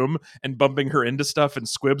the room and bumping her into stuff, and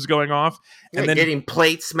squibs going off, and then getting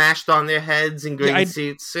plates smashed on their heads in green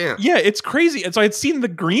suits. Yeah, it's crazy. And so I'd seen the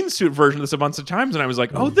green suit version of this a bunch of times, and I was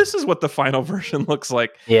like, oh, this is what the final version looks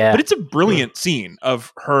like. Yeah, but it's a brilliant scene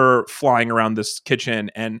of her flying around this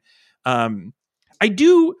kitchen, and I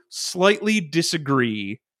do slightly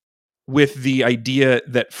disagree with the idea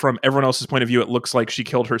that from everyone else's point of view, it looks like she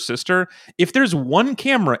killed her sister. If there's one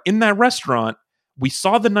camera in that restaurant, we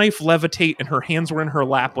saw the knife levitate and her hands were in her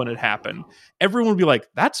lap when it happened, everyone would be like,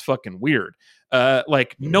 that's fucking weird.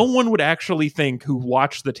 No one would actually think, who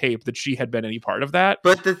watched the tape, that she had been any part of that.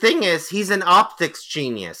 But the thing is, he's an optics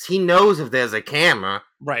genius. He knows if there's a camera.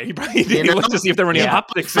 Right. He probably didn't look to see if there were any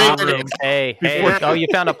optics in the room. Hey. Oh, you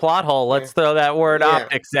found a plot hole. Let's throw that word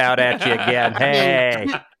optics out at you again. Hey.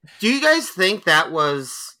 Do you guys think that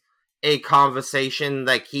was a conversation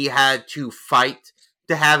like he had to fight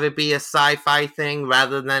to have it be a sci-fi thing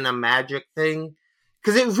rather than a magic thing?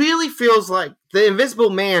 Because it really feels like the Invisible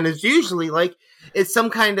Man is usually like, it's some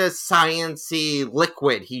kind of science-y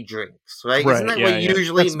liquid he drinks, right? Isn't that what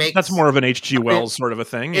usually makes... That's more of an H.G. Wells sort of a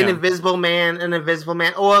thing. An Invisible Man.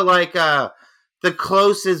 Or like the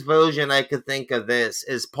closest version I could think of this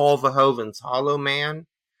is Paul Verhoeven's Hollow Man,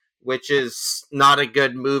 which is not a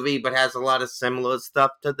good movie, but has a lot of similar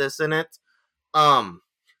stuff to this in it. But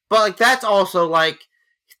like, that's also like,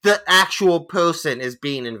 the actual person is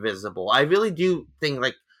being invisible. I really do think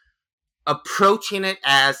like approaching it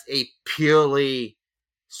as a purely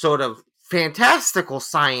sort of fantastical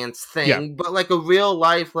science thing, but like a real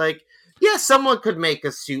life, like, someone could make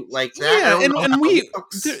a suit like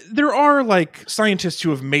that. There are like scientists who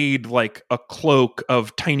have made like a cloak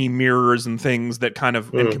of tiny mirrors and things that kind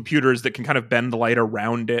of, and computers that can kind of bend the light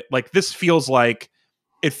around it. Like, this feels like,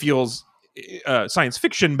 it feels science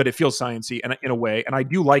fiction, but it feels sciencey in a way, and I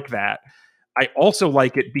do like that. I also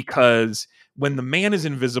like it because when the man is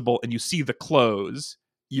invisible and you see the clothes,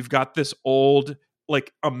 you've got this old,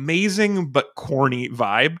 like, amazing but corny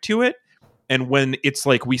vibe to it. And when it's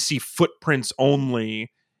like we see footprints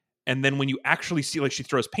only, and then when you actually see, like, she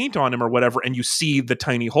throws paint on him or whatever, and you see the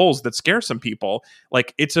tiny holes that scare some people,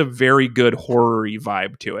 like, it's a very good horror-y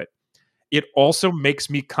vibe to it. it also makes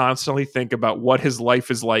me constantly think about what his life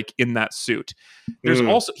is like in that suit.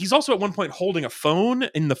 He's also at one point holding a phone,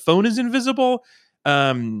 and the phone is invisible.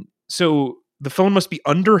 So the phone must be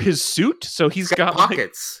under his suit. So he's got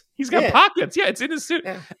pockets. He's got pockets. Yeah, it's in his suit.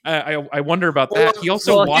 Yeah. I wonder about that. He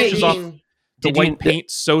also washes off the white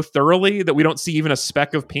paint so thoroughly that we don't see even a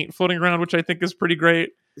speck of paint floating around, which I think is pretty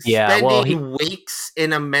great. Spending weeks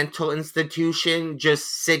in a mental institution,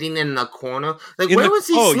 just sitting in the corner. Like, where was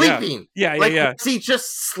he sleeping? Yeah. Was he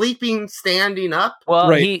just sleeping, standing up? Well,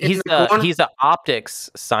 right. he's an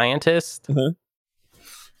optics scientist. Uh-huh.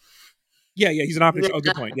 Yeah, he's an optics. Oh,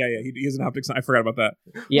 good point. Yeah, he is an optics. I forgot about that.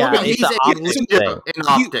 Yeah, well, he's an optics in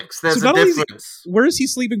optics. There's a difference. Where is he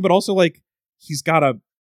sleeping? But also, like, he's got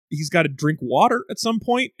to drink water at some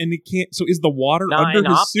point, and he can't. So is the water under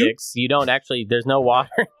his optics, suit? You don't actually. There's no water.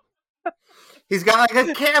 He's got like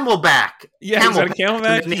a camelback. Yeah, he's got a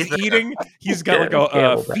camelback. He's eating. He's got like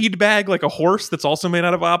a feed bag, like a horse that's also made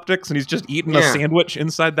out of optics, and he's just eating a sandwich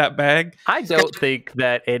inside that bag. I don't think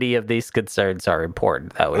that any of these concerns are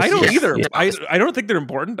important, though. I don't either. I don't think they're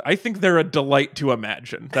important. I think they're a delight to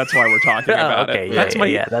imagine. That's why we're talking about it.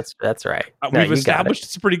 That's right. We've established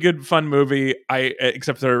it's a pretty good, fun movie.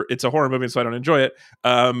 Except it's a horror movie, so I don't enjoy it.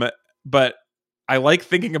 But I like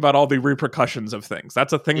thinking about all the repercussions of things.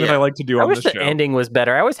 That's a thing that I like to do on this show. I wish the ending was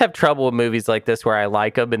better. I always have trouble with movies like this where I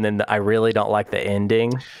like them and then I really don't like the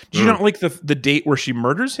ending. Do you not like the date where she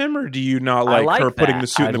murders him, or do you not like her putting the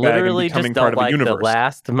suit in the bag and becoming part of the universe? The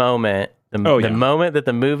last moment, the moment that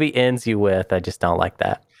the movie ends you with, I just don't like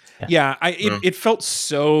that. Yeah, it felt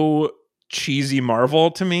so cheesy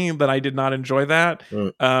Marvel to me that I did not enjoy that.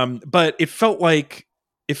 But it felt like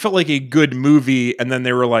a good movie, and then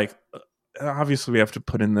they were like, obviously we have to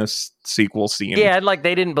put in this sequel scene. Yeah, like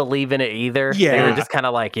they didn't believe in it either. Yeah. They were just kind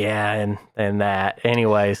of like, and that.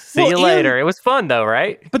 Anyways, see you later. It was fun though,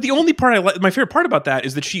 right? But the only part my favorite part about that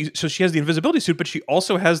is that she has the invisibility suit, but she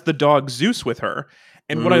also has the dog Zeus with her.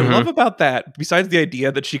 And what I love about that, besides the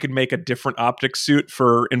idea that she could make a different optic suit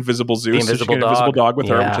for Invisible Zeus, so she can invisible dog with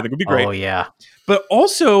her, which I think would be great. Oh, yeah. But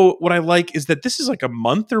also, what I like is that this is like a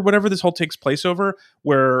month or whatever this whole takes place over,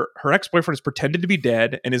 where her ex-boyfriend has pretended to be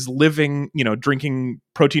dead and is living, drinking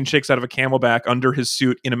protein shakes out of a camelback under his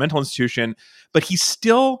suit in a mental institution, but he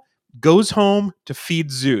still goes home to feed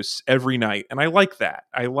Zeus every night. And I like that.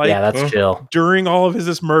 That's chill. During all of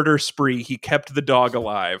this murder spree, he kept the dog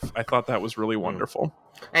alive. I thought that was really wonderful.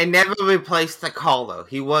 And never replaced the collar.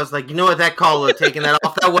 He was like, that collar, taking that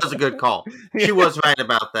off, that was a good call. She was right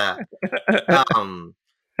about that.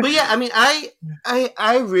 But yeah, I mean,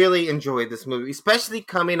 I really enjoyed this movie, especially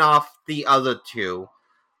coming off the other two.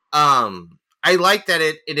 I like that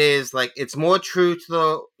it is like, it's more true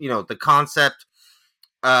to the concept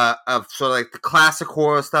of sort of like the classic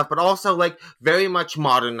horror stuff, but also like very much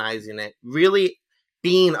modernizing it, really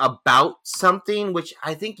being about something, which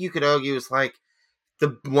I think you could argue is like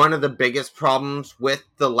one of the biggest problems with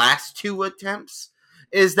the last two attempts,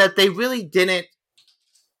 is that they really didn't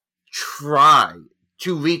try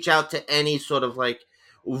to reach out to any sort of like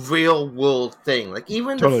real world thing. Like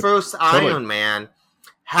even the first Iron Man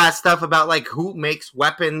has stuff about like who makes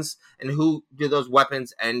weapons and who do those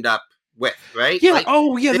weapons end up with, right? Yeah. Like,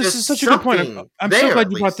 this is such a good point. I'm so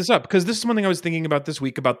glad you brought this up, because this is one thing I was thinking about this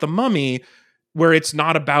week about The Mummy, where it's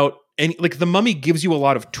not about any, like The Mummy gives you a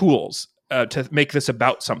lot of tools to make this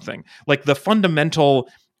about something. Like the fundamental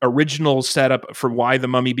original setup for why The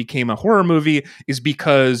Mummy became a horror movie is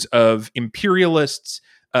because of imperialists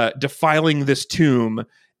defiling this tomb,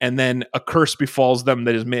 and then a curse befalls them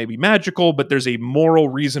that is maybe magical, but there's a moral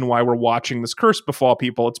reason why we're watching this curse befall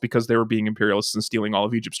people. It's because they were being imperialists and stealing all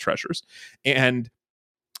of Egypt's treasures. And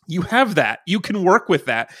you have that. You can work with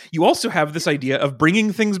that. You also have this idea of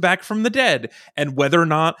bringing things back from the dead, and whether or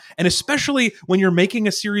not, and especially when you're making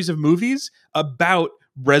a series of movies about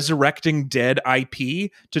resurrecting dead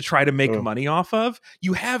IP to try to make money off of,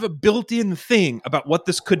 you have a built-in thing about what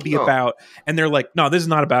this could be about. And they're like, no, this is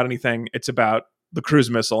not about anything. It's about the cruise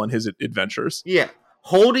missile and his adventures. Yeah.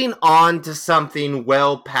 Holding on to something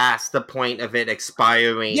well past the point of it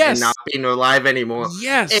expiring and not being alive anymore.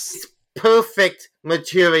 Yes. It's perfect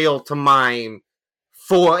material to mine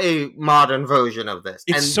for a modern version of this.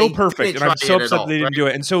 It's so perfect. And I'm so upset they didn't do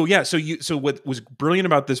it. And so, so what was brilliant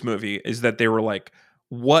about this movie is that they were like,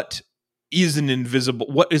 what is an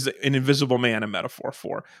invisible man a metaphor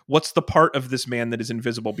for? What's the part of this man that is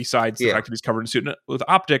invisible besides the fact that he's covered in suit with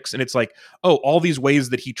optics? And it's like, all these ways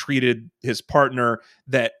that he treated his partner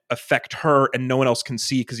that affect her and no one else can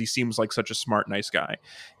see because he seems like such a smart, nice guy.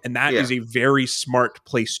 And that is a very smart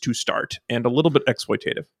place to start and a little bit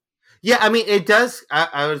exploitative. Yeah, I mean, it does.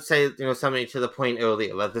 I would say, something to the point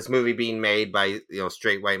earlier, like this movie being made by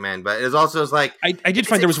straight white men, but it's also like I did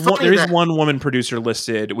find there is one woman producer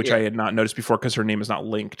listed, which I had not noticed before because her name is not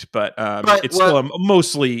linked, but it's still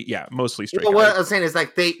mostly straight. Well, what I was saying is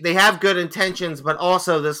like they have good intentions, but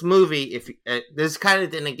also this movie, this kind of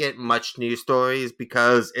didn't get much news stories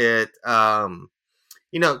because it,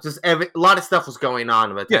 just a lot of stuff was going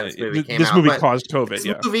on by the time this movie came out. This movie caused COVID.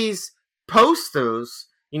 This movie's posters,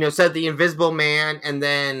 said the Invisible Man, and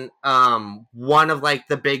then one of like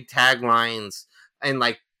the big taglines and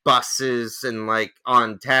like buses and like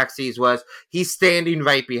on taxis was "He's standing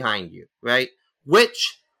right behind you," right?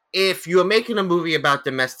 Which, if you're making a movie about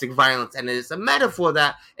domestic violence and it is a metaphor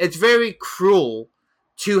that it's very cruel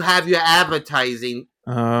to have your advertising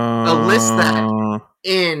list that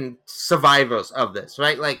in survivors of this,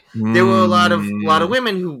 right? Like there were a lot of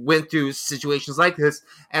women who went through situations like this,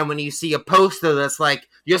 and when you see a poster that's like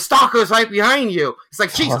 "Your stalker's right behind you," it's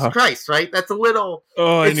like Jesus Christ, right? That's a little.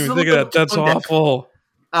 Oh, I didn't even think of that. That's awful.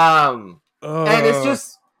 And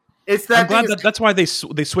it's that. I'm glad that's why they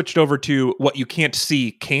switched over to "What you can't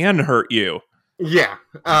see can hurt you." Yeah,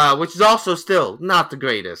 which is also still not the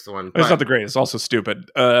greatest one. It's not the greatest. It's also stupid.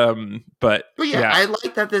 But yeah, I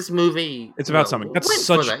like that this movie. It's about something. That's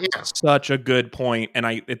such a good point, and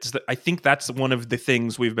I think that's one of the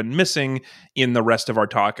things we've been missing in the rest of our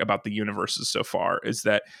talk about the universes so far. Is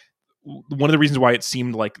that one of the reasons why it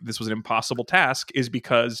seemed like this was an impossible task is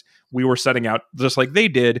because we were setting out, just like they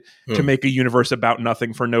did, to make a universe about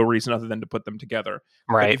nothing for no reason other than to put them together.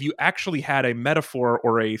 Right. But if you actually had a metaphor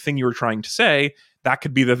or a thing you were trying to say, that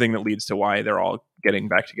could be the thing that leads to why they're all getting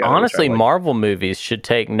back together. Honestly, Marvel movies should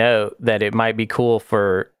take note that it might be cool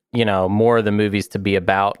for, more of the movies to be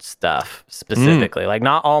about stuff specifically. Like,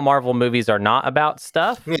 not all Marvel movies are not about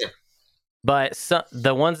stuff. Yeah. But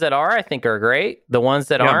the ones that are, I think, are great. The ones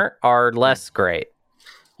that aren't are less great.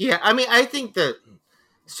 Yeah, I mean, I think that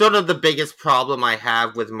sort of the biggest problem I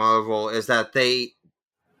have with Marvel is that they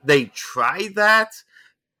try that,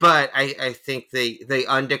 but I think they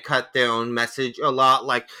undercut their own message a lot.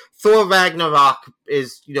 Like Thor Ragnarok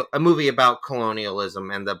is a movie about colonialism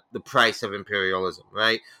and the price of imperialism,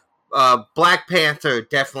 right? Black Panther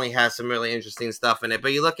definitely has some really interesting stuff in it,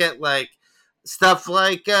 but you look at like stuff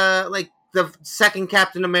like the second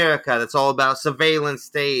Captain America, that's all about surveillance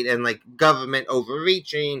state and like government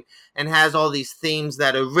overreaching and has all these themes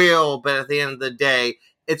that are real, but at the end of the day,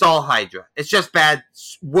 it's all Hydra. It's just bad,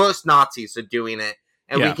 worse Nazis are doing it,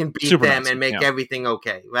 and we can beat them Nazi, and make everything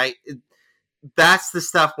okay, right? That's the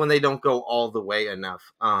stuff when they don't go all the way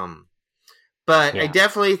enough. But I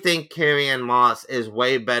definitely think Carrie-Anne Moss is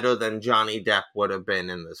way better than Johnny Depp would have been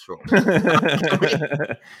in this role.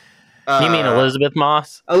 You mean Elizabeth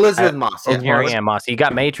Moss? Elizabeth Moss. Yeah. Carrie-Anne Moss. You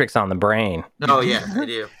got Matrix on the brain. Oh, yeah, I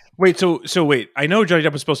do. Wait, so wait. I know Johnny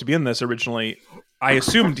Depp was supposed to be in this originally. I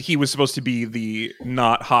assumed he was supposed to be the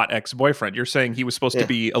not hot ex-boyfriend. You're saying he was supposed to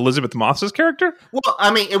be Elizabeth Moss's character? Well,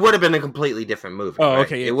 I mean, it would have been a completely different movie. Oh,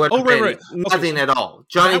 okay. It would have been nothing at all.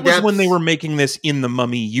 Johnny Depp was when they were making this in the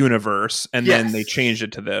Mummy universe, and then they changed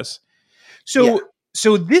it to this. So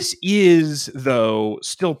this is, though,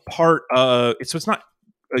 still part of... So it's not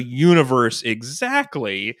a universe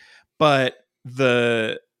exactly, but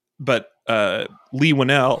Leigh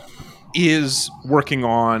Whannell is working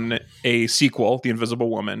on a sequel, The Invisible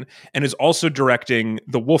Woman, and is also directing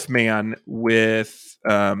The Wolfman with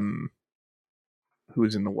who's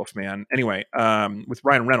in The Wolfman anyway, with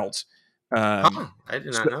Ryan Reynolds. I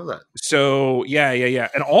did not know that. So yeah,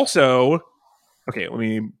 and also, okay, let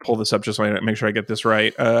me pull this up just so I make sure I get this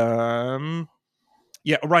right.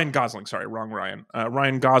 Ryan Gosling. Sorry, wrong Ryan.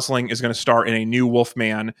 Ryan Gosling is going to star in a new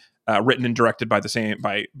Wolfman, written and directed by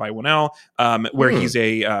Whannell, where he's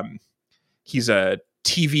a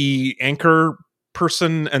TV anchor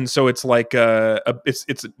person, and so it's like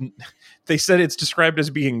it's. They said it's described as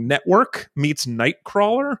being Network meets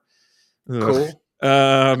Nightcrawler. Cool.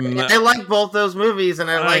 I like both those movies, and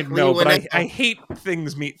I know, but I hate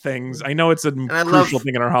things meet things. I know it's a crucial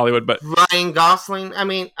thing in our Hollywood, but Ryan Gosling. I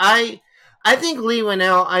mean, I think Leigh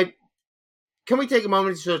Whannell, can we take a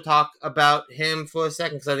moment to sort of talk about him for a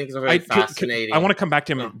second? Because I think he's very fascinating. I want to come back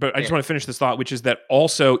to him, but I just want to finish this thought, which is that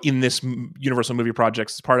also in this Universal movie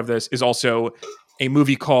project, as part of this, is also a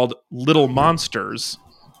movie called Little Monsters,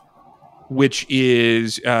 which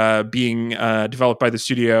is being developed by the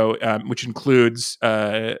studio, which includes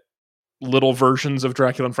little versions of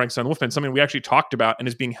Dracula and Frankenstein and Wolfman, something we actually talked about, and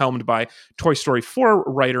is being helmed by Toy Story 4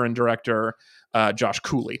 writer and director Josh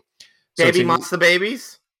Cooley. Baby Monster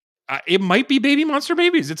Babies? It might be Baby Monster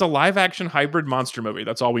Babies. It's a live action hybrid monster movie.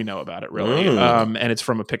 That's all we know about it, really. And it's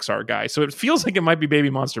from a Pixar guy. So it feels like it might be Baby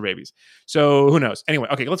Monster Babies. So who knows? Anyway,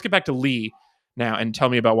 okay, let's get back to Lee now and tell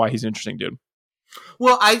me about why he's an interesting dude.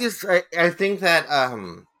 Well, I think that,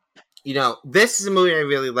 this is a movie I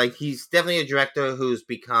really like. He's definitely a director who's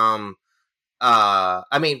become,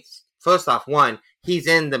 first off, he's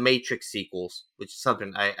in the Matrix sequels, which is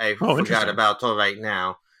something I forgot about till right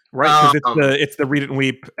now. Right, because it's the Read It and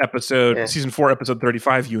Weep episode, season 4, episode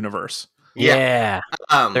 35 universe. Yeah,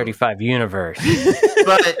 35 universe.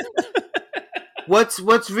 But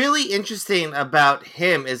what's really interesting about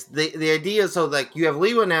him is the idea. So, like, you have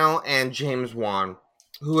Lee Winnell and James Wan,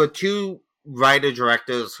 who are two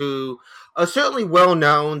writer-directors who are certainly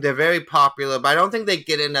well-known. They're very popular, but I don't think they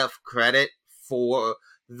get enough credit for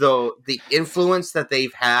the influence that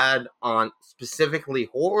they've had on specifically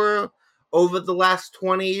horror over the last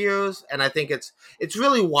 20 years. And I think it's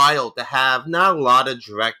really wild to have not a lot of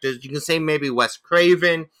directors. You can say maybe Wes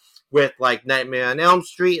Craven with like Nightmare on Elm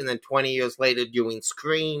Street, and then 20 years later doing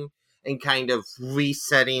Scream and kind of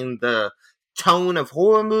resetting the tone of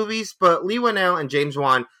horror movies. But Lee Winnell and James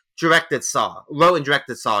Wan wrote and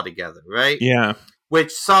directed Saw together, right? Yeah.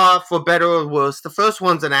 Which Saw, for better or worse, the first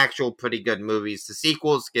one's an actual pretty good movie. The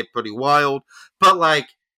sequels get pretty wild, but like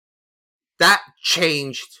that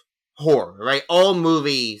changed horror, right? All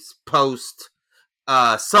movies post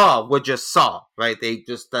Saw were just Saw, right? They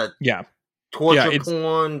just torture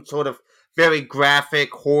porn, sort of very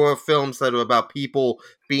graphic horror films that are about people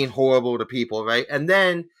being horrible to people, right? And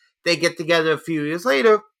then they get together a few years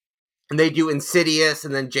later and they do Insidious,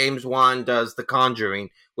 and then James Wan does The Conjuring,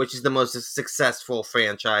 which is the most successful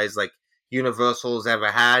franchise like Universal's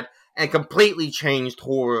ever had, and completely changed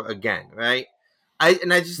horror again, right? I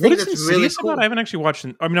just think that's really cool. I haven't actually watched.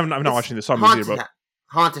 I'm not watching the Saw movie, but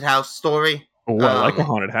haunted house story. Oh, I like a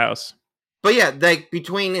haunted house. But yeah, like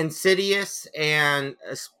between Insidious and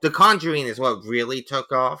The Conjuring is what really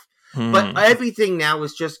took off. But everything now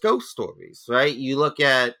is just ghost stories, right? You look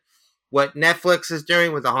at what Netflix is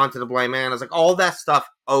doing with The Haunted of Bly Manor. It's like all that stuff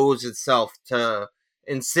owes itself to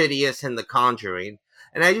Insidious and The Conjuring.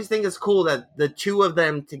 And I just think it's cool that the two of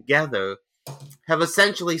them together have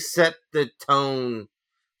essentially set the tone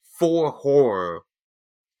for horror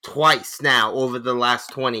twice now over the last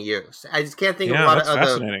 20 years. I just can't think of a lot of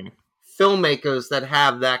other filmmakers that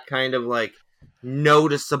have that kind of like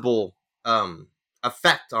noticeable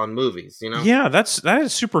effect on movies, you know? Yeah, that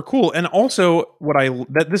is super cool. And also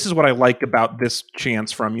this is what I like about this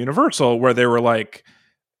chance from Universal, where they were like,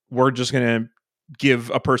 we're just going to give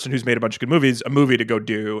a person who's made a bunch of good movies a movie to go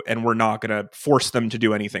do, and we're not going to force them to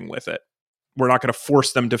do anything with it. We're not going to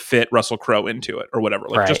force them to fit Russell Crowe into it or whatever.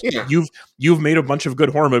 Like, you've made a bunch of good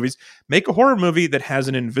horror movies. Make a horror movie that has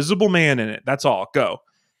an invisible man in it. That's all. Go.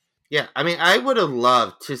 Yeah, I mean, I would have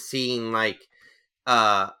loved to seen like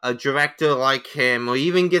a director like him, or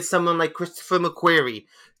even get someone like Christopher McQuarrie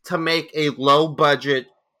to make a low-budget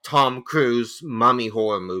Tom Cruise mummy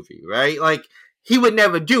horror movie, right? Like, he would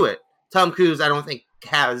never do it. Tom Cruise, I don't think,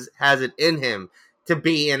 has it in him to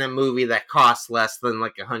be in a movie that costs less than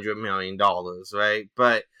like $100 million, right?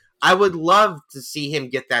 But I would love to see him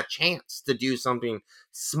get that chance to do something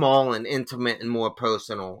small and intimate and more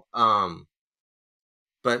personal.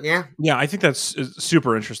 But yeah, I think that's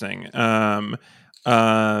super interesting. Yeah,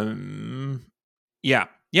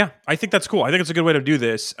 I think that's cool. I think it's a good way to do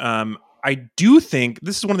this. I do think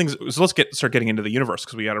this is one of the things. So let's start getting into the universe,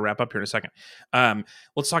 because we got to wrap up here in a second.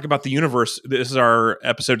 Let's talk about the universe. This is our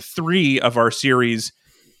episode 3 of our series.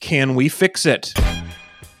 Can we fix it?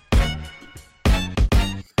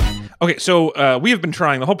 Okay, so we have been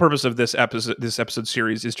trying. The whole purpose of this episode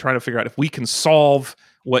series is trying to figure out if we can solve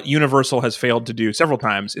what Universal has failed to do several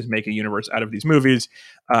times, is make a universe out of these movies.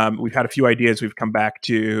 We've had a few ideas we've come back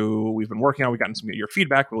to, we've been working on, we've gotten some of your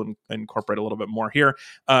feedback. We'll incorporate a little bit more here.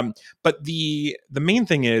 But the main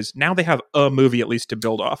thing is now they have a movie at least to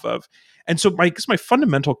build off of. And so my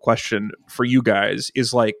fundamental question for you guys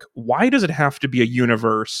is like, why does it have to be a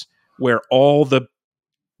universe where all the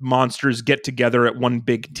monsters get together at one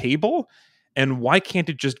big table? And why can't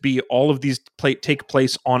it just be all of these take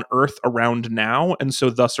place on Earth around now, and so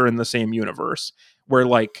thus are in the same universe, where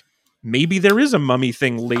like maybe there is a mummy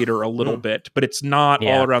thing later a little bit, but it's not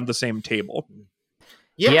all around the same table?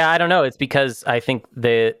 Yeah, I don't know. It's because I think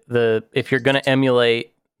the if you're going to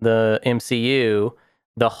emulate the MCU,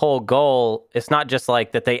 the whole goal, it's not just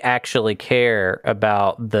like that they actually care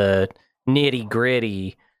about the nitty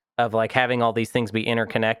gritty of like having all these things be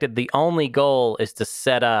interconnected. The only goal is to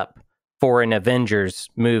set up for an Avengers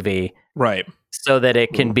movie, right? So that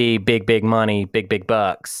it can be big money, big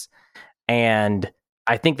bucks. And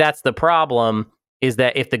I think that's the problem, is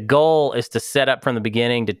that if the goal is to set up from the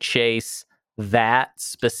beginning to chase that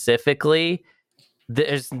specifically,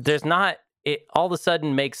 there's not, it all of a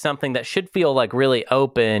sudden makes something that should feel like really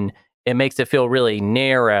open, it makes it feel really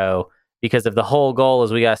narrow, because if the whole goal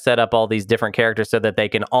is we got to set up all these different characters so that they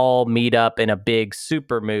can all meet up in a big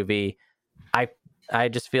super movie, I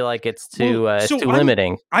just feel like it's too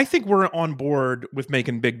limiting. I think we're on board with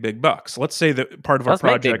making big bucks. Let's say that part of our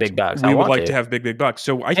project, big bucks. We would like to have big bucks.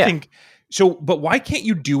 So I think so. But why can't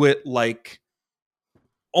you do it like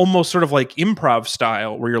almost sort of like improv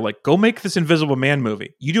style, where you're like, go make this Invisible Man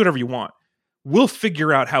movie. You do whatever you want. We'll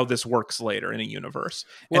figure out how this works later in a universe.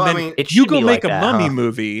 Well, and then you go make a mummy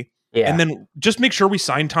movie. Yeah. And then just make sure we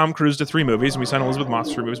sign Tom Cruise to 3 movies, and we sign Elizabeth Moss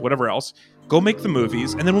to 3 movies, whatever else. Go make the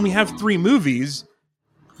movies. And then when we have 3 movies,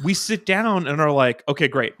 we sit down and are like, okay,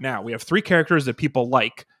 great. Now we have 3 characters that people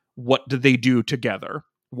like. What do they do together?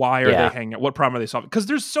 Why are they hanging out? What problem are they solving? Because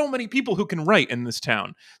there's so many people who can write in this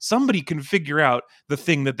town. Somebody can figure out the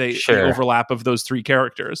thing that the overlap of those 3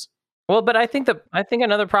 characters. Well, but I think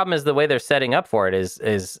another problem is the way they're setting up for it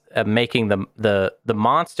is making the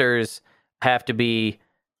monsters have to be.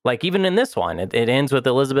 Like, even in this one, it ends with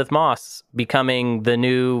Elizabeth Moss becoming the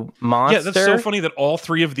new monster. Yeah, that's so funny that all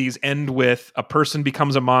 3 of these end with a person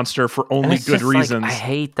becomes a monster for only good reasons. Like, I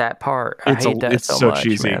hate that part. I hate that so much,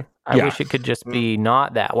 cheesy. Man. I wish it could just be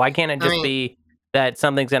not that. Why can't it just be that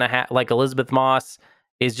something's going to happen? Like, Elizabeth Moss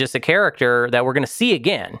is just a character that we're going to see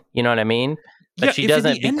again. You know what I mean? But she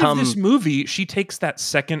doesn't at the end of this movie, she takes that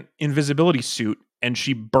second invisibility suit and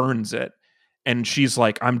she burns it. And she's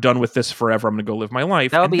like, I'm done with this forever. I'm going to go live my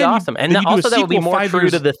life. That would be awesome. And also that would be more true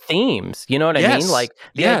to the themes. You know what I mean? Like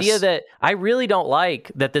the idea that I really don't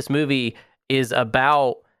like that this movie is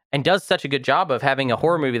about and does such a good job of having a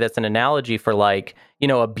horror movie that's an analogy for, like, you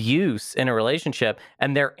know, abuse in a relationship.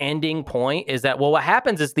 And their ending point is that, well, what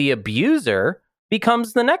happens is the abuser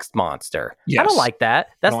becomes the next monster. Yes. I don't like that.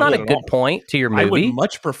 That's not a good point to your movie. I would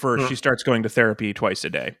much prefer she starts going to therapy twice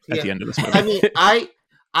a day at the end of this movie. I mean,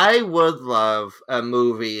 I would love a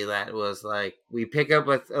movie that was like, we pick up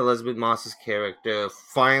with Elizabeth Moss's character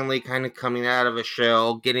finally kind of coming out of a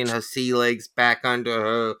shell, getting her sea legs back under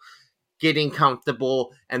her, getting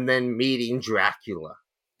comfortable, and then meeting Dracula.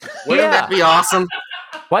 Wouldn't that be awesome?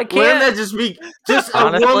 Why can't Wouldn't that just be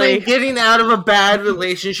a woman getting out of a bad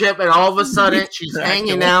relationship and all of a sudden she's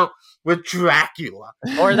hanging out with Dracula?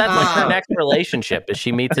 Or that's like her next relationship, is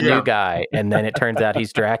she meets a new guy and then it turns out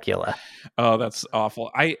he's Dracula. Oh, that's awful.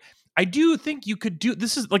 I do think you could do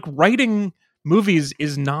this. Is like, writing movies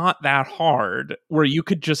is not that hard, where you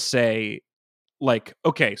could just say, like,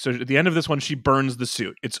 okay, so at the end of this one, she burns the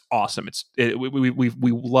suit. It's awesome.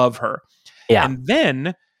 We love her. Yeah. And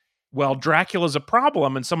then, well, Dracula's a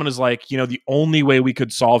problem, and someone is like, you know, the only way we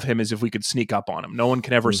could solve him is if we could sneak up on him. No one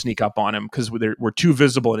can ever sneak up on him because we're too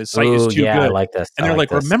visible and his sight is too good. I like this. And they're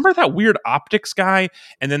like, remember that weird optics guy?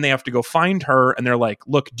 And then they have to go find her, and they're like,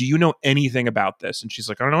 look, do you know anything about this? And she's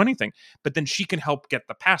like, I don't know anything. But then she can help get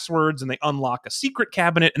the passwords, and they unlock a secret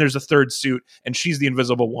cabinet, and there's a 3rd suit, and she's the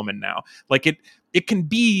Invisible Woman now. Like, it can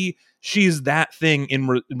be... she's that thing in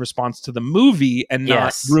response to the movie, and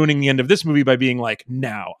not ruining the end of this movie by being like,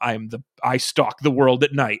 now I stalk the world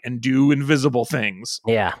at night and do invisible things.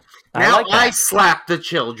 Yeah. Now I slap the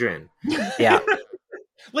children. Yeah.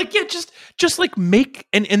 Like, yeah, just like make,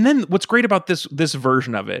 and then what's great about this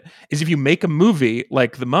version of it is if you make a movie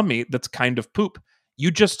like The Mummy that's kind of poop, you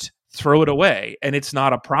just throw it away and it's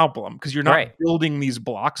not a problem because you're not building these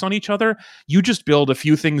blocks on each other. You just build a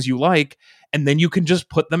few things you like, and then you can just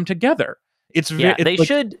put them together. They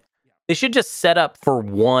should just set up for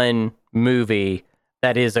one movie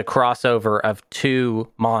that is a crossover of 2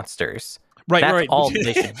 monsters. That's all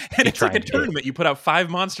they should and it's like a tournament. You put out 5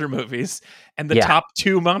 monster movies, and the top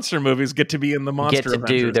 2 monster movies get to be in the monster Avengers.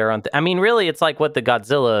 Do their own I mean, really, it's like what the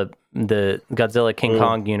Godzilla King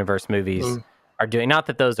Kong universe movies are doing. Not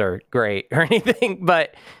that those are great or anything,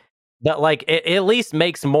 but like it at least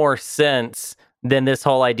makes more sense than this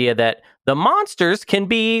whole idea that the monsters can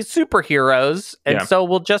be superheroes, and so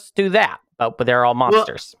we'll just do that. But they're all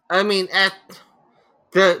monsters. Well, I mean,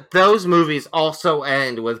 those movies also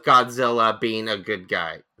end with Godzilla being a good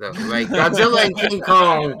guy. Like, Godzilla and King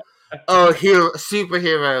Kong are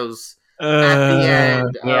superheroes at the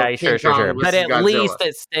end. Yeah, sure. But at Godzilla. Least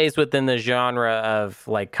it stays within the genre of,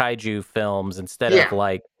 like, kaiju films instead of,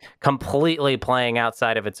 like, completely playing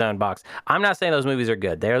outside of its own box. I'm not saying those movies are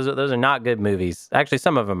good. Those are not good movies. Actually,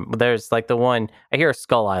 some of them. There's, like, the one, I hear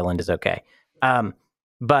Skull Island is okay.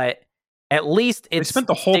 But at least they spent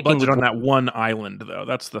the whole budget on that one island, though.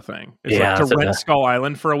 That's the thing. It's like to rent Skull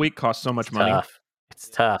Island for a week costs so much money. It's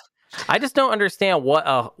tough. I just don't understand what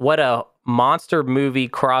a monster movie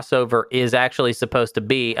crossover is actually supposed to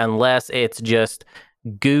be, unless it's just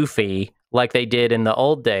goofy like they did in the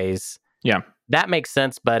old days. Yeah, that makes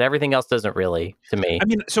sense, but everything else doesn't really to me. I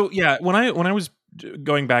mean, so yeah, when I was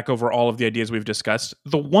going back over all of the ideas we've discussed,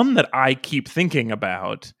 the one that I keep thinking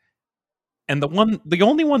about, and the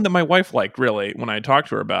only one that my wife liked really when I talked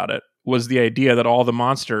to her about it, was the idea that all the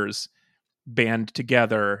monsters band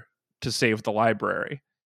together to save the library.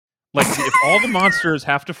 Like, if all the monsters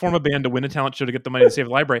have to form a band to win a talent show to get the money to save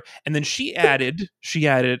the library, and then she added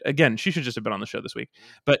again, she should just have been on the show this week,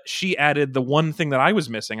 but she added the one thing that I was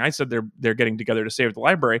missing. I said they're getting together to save the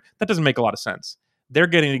library. That doesn't make a lot of sense. They're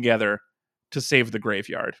getting together to save the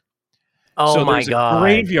graveyard. Oh so my there's God. a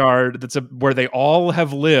graveyard that's where they all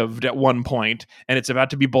have lived at one point, and it's about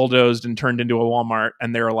to be bulldozed and turned into a Walmart,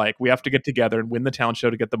 and they're like, we have to get together and win the talent show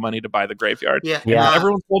to get the money to buy the graveyard. Yeah.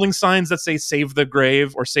 Everyone's holding signs that say save the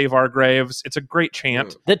grave or save our graves. It's a great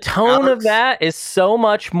chant. The tone of that is so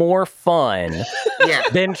much more fun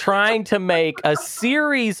than trying to make a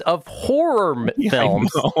series of horror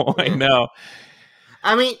films. I know.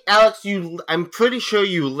 I mean, Alex, I'm pretty sure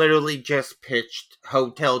you literally just pitched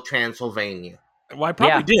Hotel Transylvania. Well, I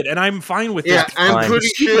probably did, and I'm fine with it. Yeah, I'm pretty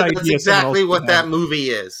sure that's exactly what that movie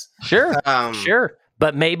is. Sure, sure.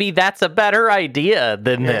 But maybe that's a better idea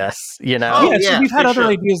than this, you know? Oh, so we've had other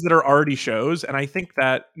ideas that are already shows, and I think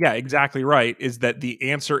that, exactly right, is that the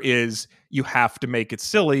answer is you have to make it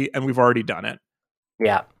silly, and we've already done it.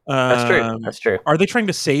 Yeah, that's true. That's true. Are they trying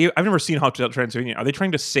to save? I've never seen Hotel Transylvania. Are they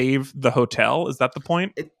trying to save the hotel? Is that the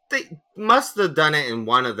point? They must have done it in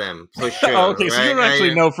one of them, for sure. Okay, right? so you don't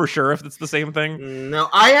actually know for sure if it's the same thing? No,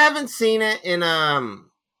 I haven't seen it in all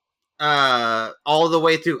the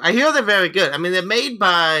way through. I hear they're very good. I mean, they're made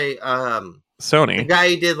by Sony. the guy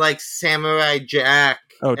who did like Samurai Jack.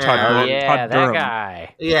 Oh, Todd that Durham.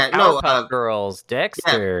 guy. Yeah, Powerpuff Girls,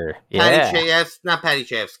 Dexter. Yeah. Not Patty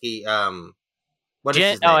Chayefsky. What is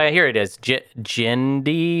his Oh, name? here it is.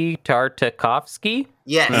 Jindy Tartakovsky.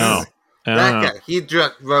 Yes. Oh. That guy. He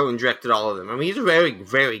wrote and directed all of them. I mean, he's a very,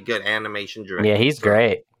 very good animation director. Yeah, he's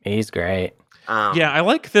great. He's great. I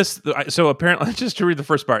like this. So apparently, just to read the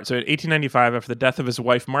first part. So in 1895, after the death of his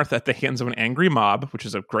wife Martha at the hands of an angry mob, which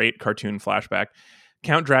is a great cartoon flashback,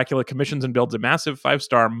 Count Dracula commissions and builds a massive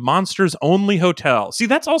 5-star monsters-only hotel. See,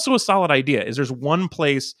 that's also a solid idea. Is there's one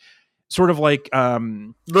place, sort of like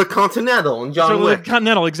the Continental and John Wick. The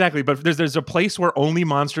Continental, exactly. But there's a place where only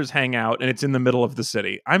monsters hang out, and it's in the middle of the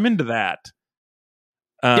city. I'm into that.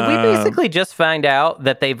 Did we basically just find out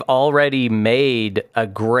that they've already made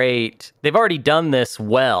they've already done this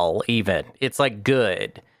well, even. It's like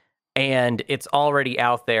good. And it's already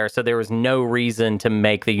out there, so there was no reason to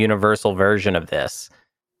make the Universal version of this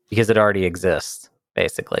because it already exists,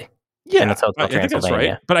 basically. Yeah, and it's Hotel I think that's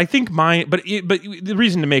Transylvania. right. But I think but the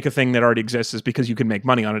reason to make a thing that already exists is because you can make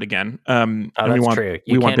money on it again. That's true.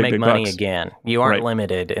 You can make money bucks. again. You aren't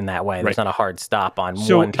limited in that way. There's not a hard stop on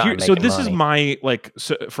one time. So this money. is my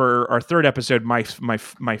for our third episode. My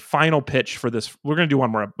final pitch for this. We're going to do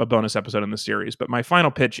a bonus episode in the series. But my final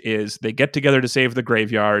pitch is they get together to save the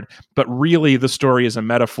graveyard. But really, the story is a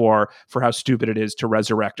metaphor for how stupid it is to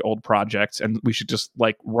resurrect old projects, and we should just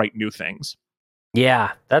write new things.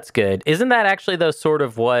 Yeah, that's good. Isn't that actually though sort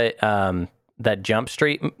of what that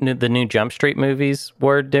the new Jump Street movies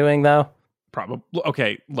were doing though? Probably.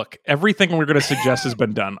 Okay, look, everything we're going to suggest has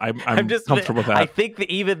been done. I'm just comfortable with that. I think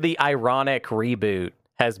that even the ironic reboot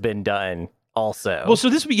has been done also. Well, so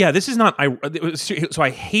this is not. So I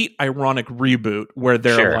hate ironic reboot where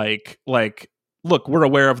they're like, look, we're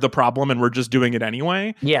aware of the problem and we're just doing it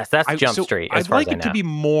anyway. Yes, that's Jump Street. I'd like it to be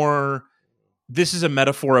more. This is a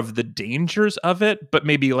metaphor of the dangers of it, but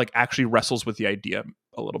maybe actually wrestles with the idea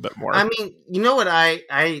a little bit more. I mean, you know what?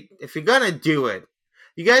 I if you're gonna do it,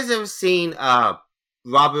 you guys ever seen Robert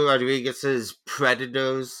Rodriguez's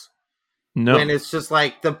Predators? No. When it's just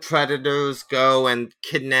the Predators go and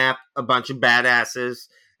kidnap a bunch of badasses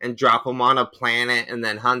and drop them on a planet and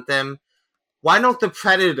then hunt them. Why don't the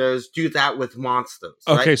Predators do that with monsters?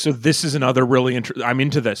 Okay, right? so this is another really I'm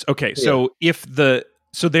into this. Okay, so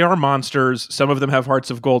So they are monsters. Some of them have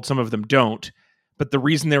hearts of gold. Some of them don't. But the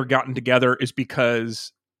reason they're gotten together is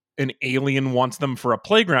because an alien wants them for a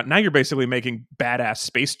playground. Now you're basically making badass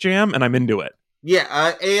Space Jam, and I'm into it.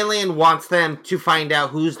 Yeah, alien wants them to find out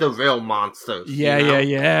who's the real monsters.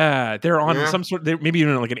 Yeah. They're on some sort. Maybe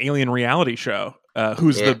even an alien reality show.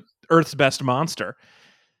 Who's the Earth's best monster?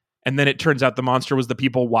 And then it turns out the monster was the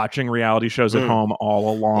people watching reality shows at home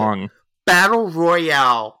all along. Yeah. Battle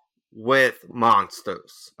Royale with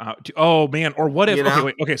monsters. Oh man, or what if?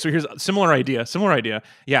 Okay, so here's a similar idea.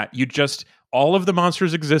 Yeah, you just all of the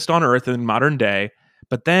monsters exist on Earth in modern day,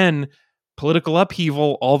 but then political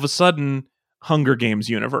upheaval, all of a sudden, Hunger Games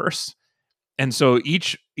universe. And so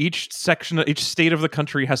each state of the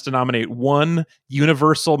country has to nominate one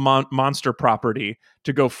universal monster property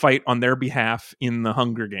to go fight on their behalf in the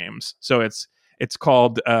Hunger Games. So it's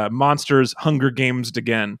called Monsters Hunger Games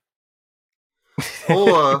again.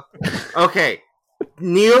 Or, okay,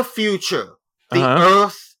 near future, the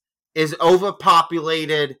Earth is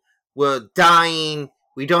overpopulated. We're dying.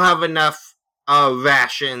 We don't have enough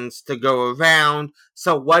rations to go around.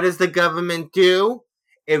 So what does the government do?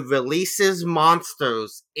 It releases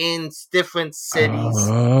monsters in different cities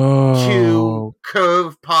to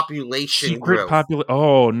curb population growth.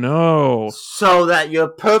 Oh no! So that you're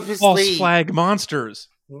purposely false flag monsters.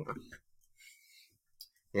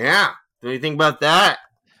 Yeah. What do you think about that?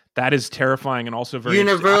 That is terrifying and also very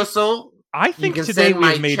Universal. I think you can today send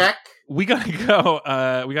my we've made. Check. We gotta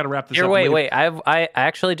go. We gotta wrap this up. Wait. I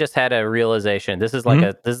actually just had a realization. This is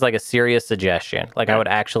like a serious suggestion. Like I would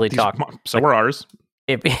actually talk. So were ours.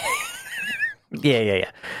 Yeah.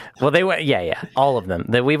 Well, they were. Yeah. All of them.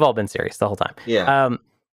 We've all been serious the whole time. Yeah.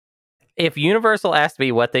 If Universal asked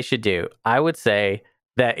me what they should do, I would say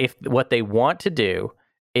that if what they want to do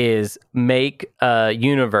is make a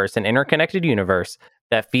universe, an interconnected universe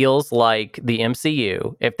that feels like the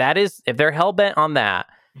MCU, if they're hell-bent on that,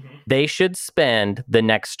 they should spend the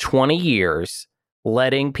next 20 years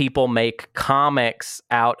letting people make comics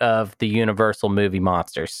out of the Universal movie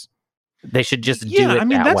monsters. They should just do it.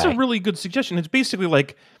 That's a really good suggestion. It's basically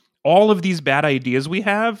like all of these bad ideas we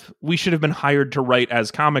should have been hired to write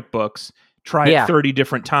as comic books, try it 30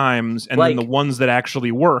 different times, and then the ones that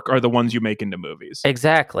actually work are the ones you make into movies.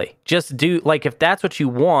 Exactly. Just do, like, if that's what you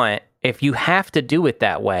want, if you have to do it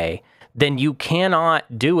that way, then you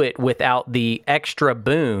cannot do it without the extra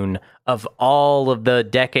boon of all of the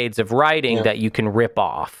decades of writing that you can rip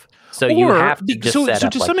off. So you have to just set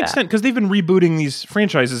up to like some that. extent, because they've been rebooting these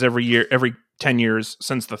franchises every year, every 10 years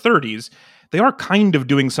since the 30s, they are kind of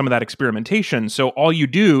doing some of that experimentation. So all you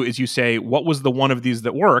do is you say, what was the one of these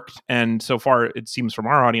that worked? And so far, it seems from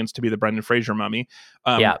our audience to be the Brendan Fraser mummy.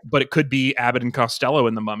 But it could be Abbott and Costello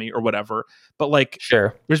in the mummy or whatever. But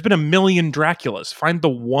there's been a million Draculas. Find the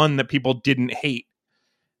one that people didn't hate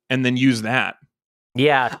and then use that.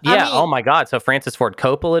 Yeah. Oh my God. So Francis Ford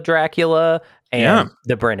Coppola Dracula and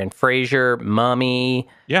the Brendan Fraser mummy.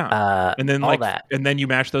 Yeah. And then all that. And then you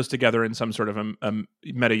mash those together in some sort of a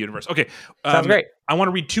meta universe. Okay. Sounds great. I want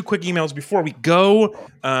to read 2 quick emails before we go.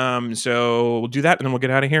 So we'll do that and then we'll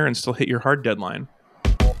get out of here and still hit your hard deadline.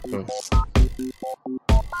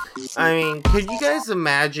 I mean, could you guys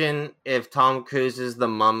imagine if Tom Cruise's The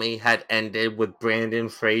Mummy had ended with Brendan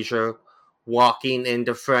Fraser walking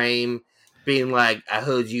into frame being like, I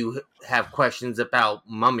heard you have questions about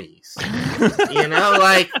mummies.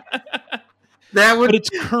 That would... But it's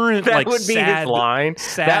current, that would be his line.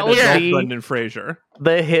 That would be Brendan Fraser.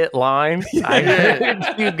 The hit line. I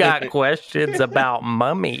heard you got questions about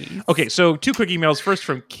mummies. Okay, so 2 quick emails. First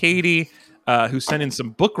from Katie, who sent in some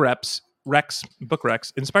book recs.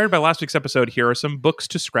 Inspired by last week's episode, here are some books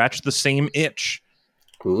to scratch the same itch.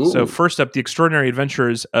 Ooh. So first up, The Extraordinary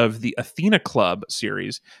Adventures of the Athena Club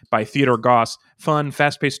series by Theodora Goss. Fun,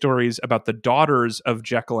 fast-paced stories about the daughters of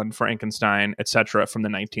Jekyll and Frankenstein, etc., from the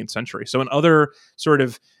 19th century. So in other sort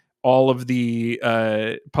of all of the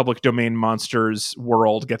public domain monsters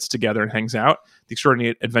world gets together and hangs out. The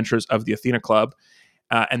Extraordinary Adventures of the Athena Club.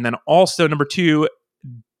 And then also number 2,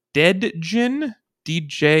 Dead Djinn,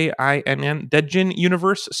 D-J-I-N-N, Dead Djinn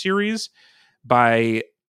Universe Series by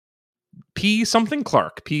P.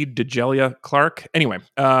 Clark, P. Djèlí Clark. Anyway,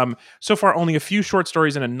 so far only a few short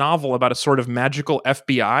stories and a novel about a sort of magical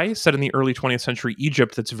FBI set in the early 20th century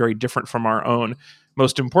Egypt that's very different from our own.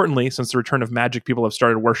 Most importantly, since the return of magic, people have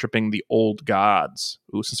started worshiping the old gods.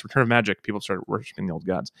 Since the return of magic, people have started worshiping the old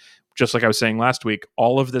gods. Just like I was saying last week,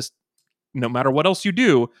 all of this, no matter what else you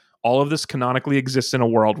do, all of this canonically exists in a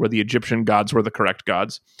world where the Egyptian gods were the correct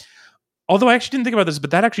gods. Although I actually didn't think about this,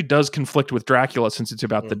 but that actually does conflict with Dracula since it's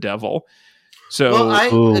about the devil. So, I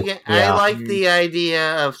like the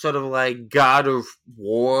idea of sort of like God of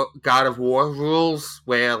War rules,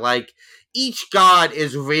 where like each god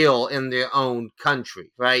is real in their own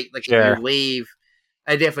country, right? Like if you leave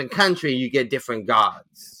a different country, you get different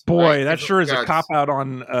gods. Boy, right? that sure is a cop out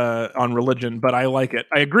on religion, but I like it.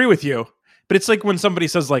 I agree with you. But it's like when somebody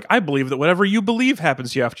says, like, I believe that whatever you believe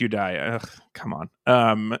happens to you after you die. Ugh, come on.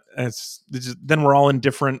 It's just, then we're all in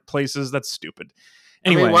different places. That's stupid.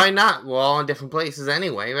 Anyway. I mean, why not? We're all in different places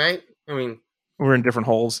anyway, right? I mean... We're in different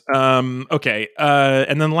holes. Okay.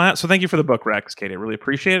 And then so thank you for the book recs, Kate. I really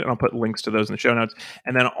appreciate it. And I'll put links to those in the show notes.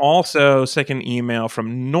 And then also second email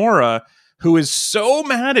from Nora, who is so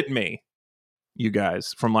mad at me, you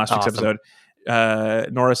guys, from last week's episode.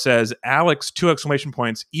 Nora says, Alex, 2 exclamation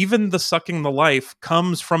points. Even the sucking the life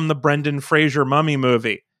comes from the Brendan Fraser Mummy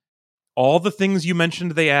movie. All the things you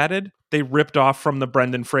mentioned they added, they ripped off from the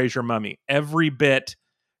Brendan Fraser Mummy. Every bit.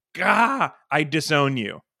 Gah! I disown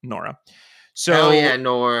you, Nora. So, hell yeah,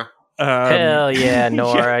 Nora. Hell yeah,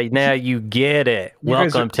 Nora. Yeah. Now you get it.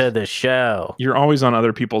 Welcome to the show. You're always on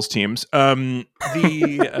other people's teams. I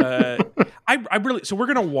really, so we're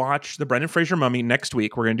going to watch the Brendan Fraser Mummy next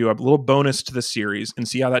week. We're going to do a little bonus to the series and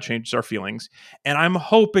see how that changes our feelings. And I'm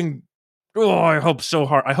hoping, I hope so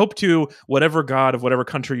hard. I hope to whatever God of whatever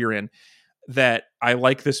country you're in, that I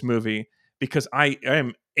like this movie, because I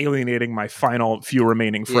am alienating my final few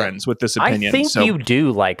remaining friends with this opinion. I think you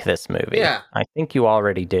do like this movie. Yeah. I think you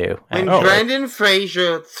already do. When Brendan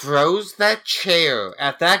Fraser throws that chair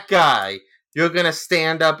at that guy, you're going to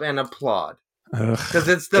stand up and applaud. Because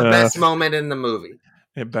it's the best moment in the movie.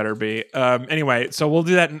 It better be. Anyway, so we'll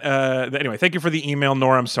do that. Anyway, thank you for the email,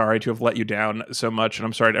 Nora. I'm sorry to have let you down so much. And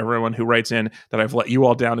I'm sorry to everyone who writes in that I've let you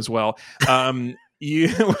all down as well.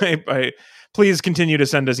 Please continue to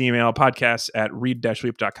send us email,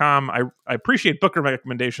 podcasts@read-weep.com. I appreciate book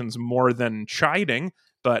recommendations more than chiding,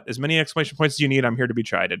 but as many exclamation points as you need, I'm here to be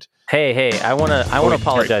chided. Hey, I want to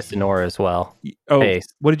apologize to Nora as well. Oh, hey,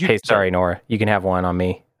 what did you? Hey, sorry, Nora. You can have one on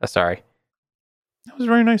me. Sorry. That was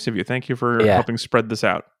very nice of you. Thank you for helping spread this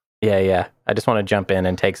out. Yeah. I just want to jump in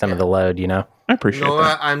and take some of the load, I appreciate Nora,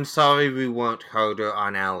 that. I'm sorry we won't harder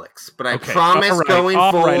on Alex, but I promise going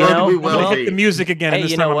forward we will hit the music again, and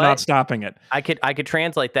this time I'm not stopping it. I could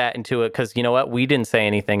translate that into it, because you know what? We didn't say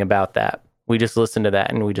anything about that. We just listened to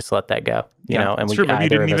that and we just let that go. You know, and it's true, but you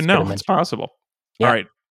didn't even know. It's possible. Yeah. All right.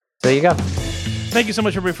 There you go. Thank you so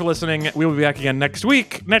much, everybody, for listening. We will be back again next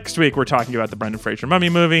week. Next week, we're talking about the Brendan Fraser Mummy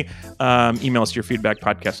movie. Email us your feedback,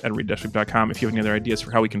 podcast@read-weep.com. If you have any other ideas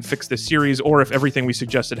for how we can fix this series, or if everything we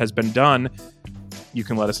suggested has been done, you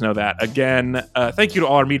can let us know that. Again, thank you to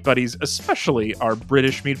all our meat buddies, especially our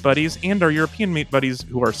British meat buddies and our European meat buddies,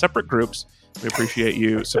 who are separate groups. We appreciate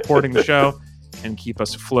you supporting the show and keep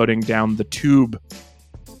us floating down the tube.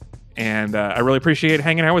 And I really appreciate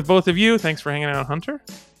hanging out with both of you. Thanks for hanging out, Hunter.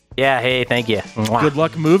 Yeah, hey, thank you. Good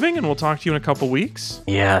luck moving, and we'll talk to you in a couple weeks.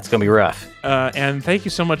 Yeah, it's going to be rough. And thank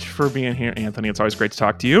you so much for being here, Anthony. It's always great to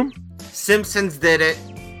talk to you. Simpsons did it.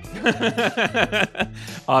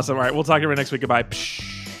 Awesome. All right, we'll talk to you next week. Goodbye.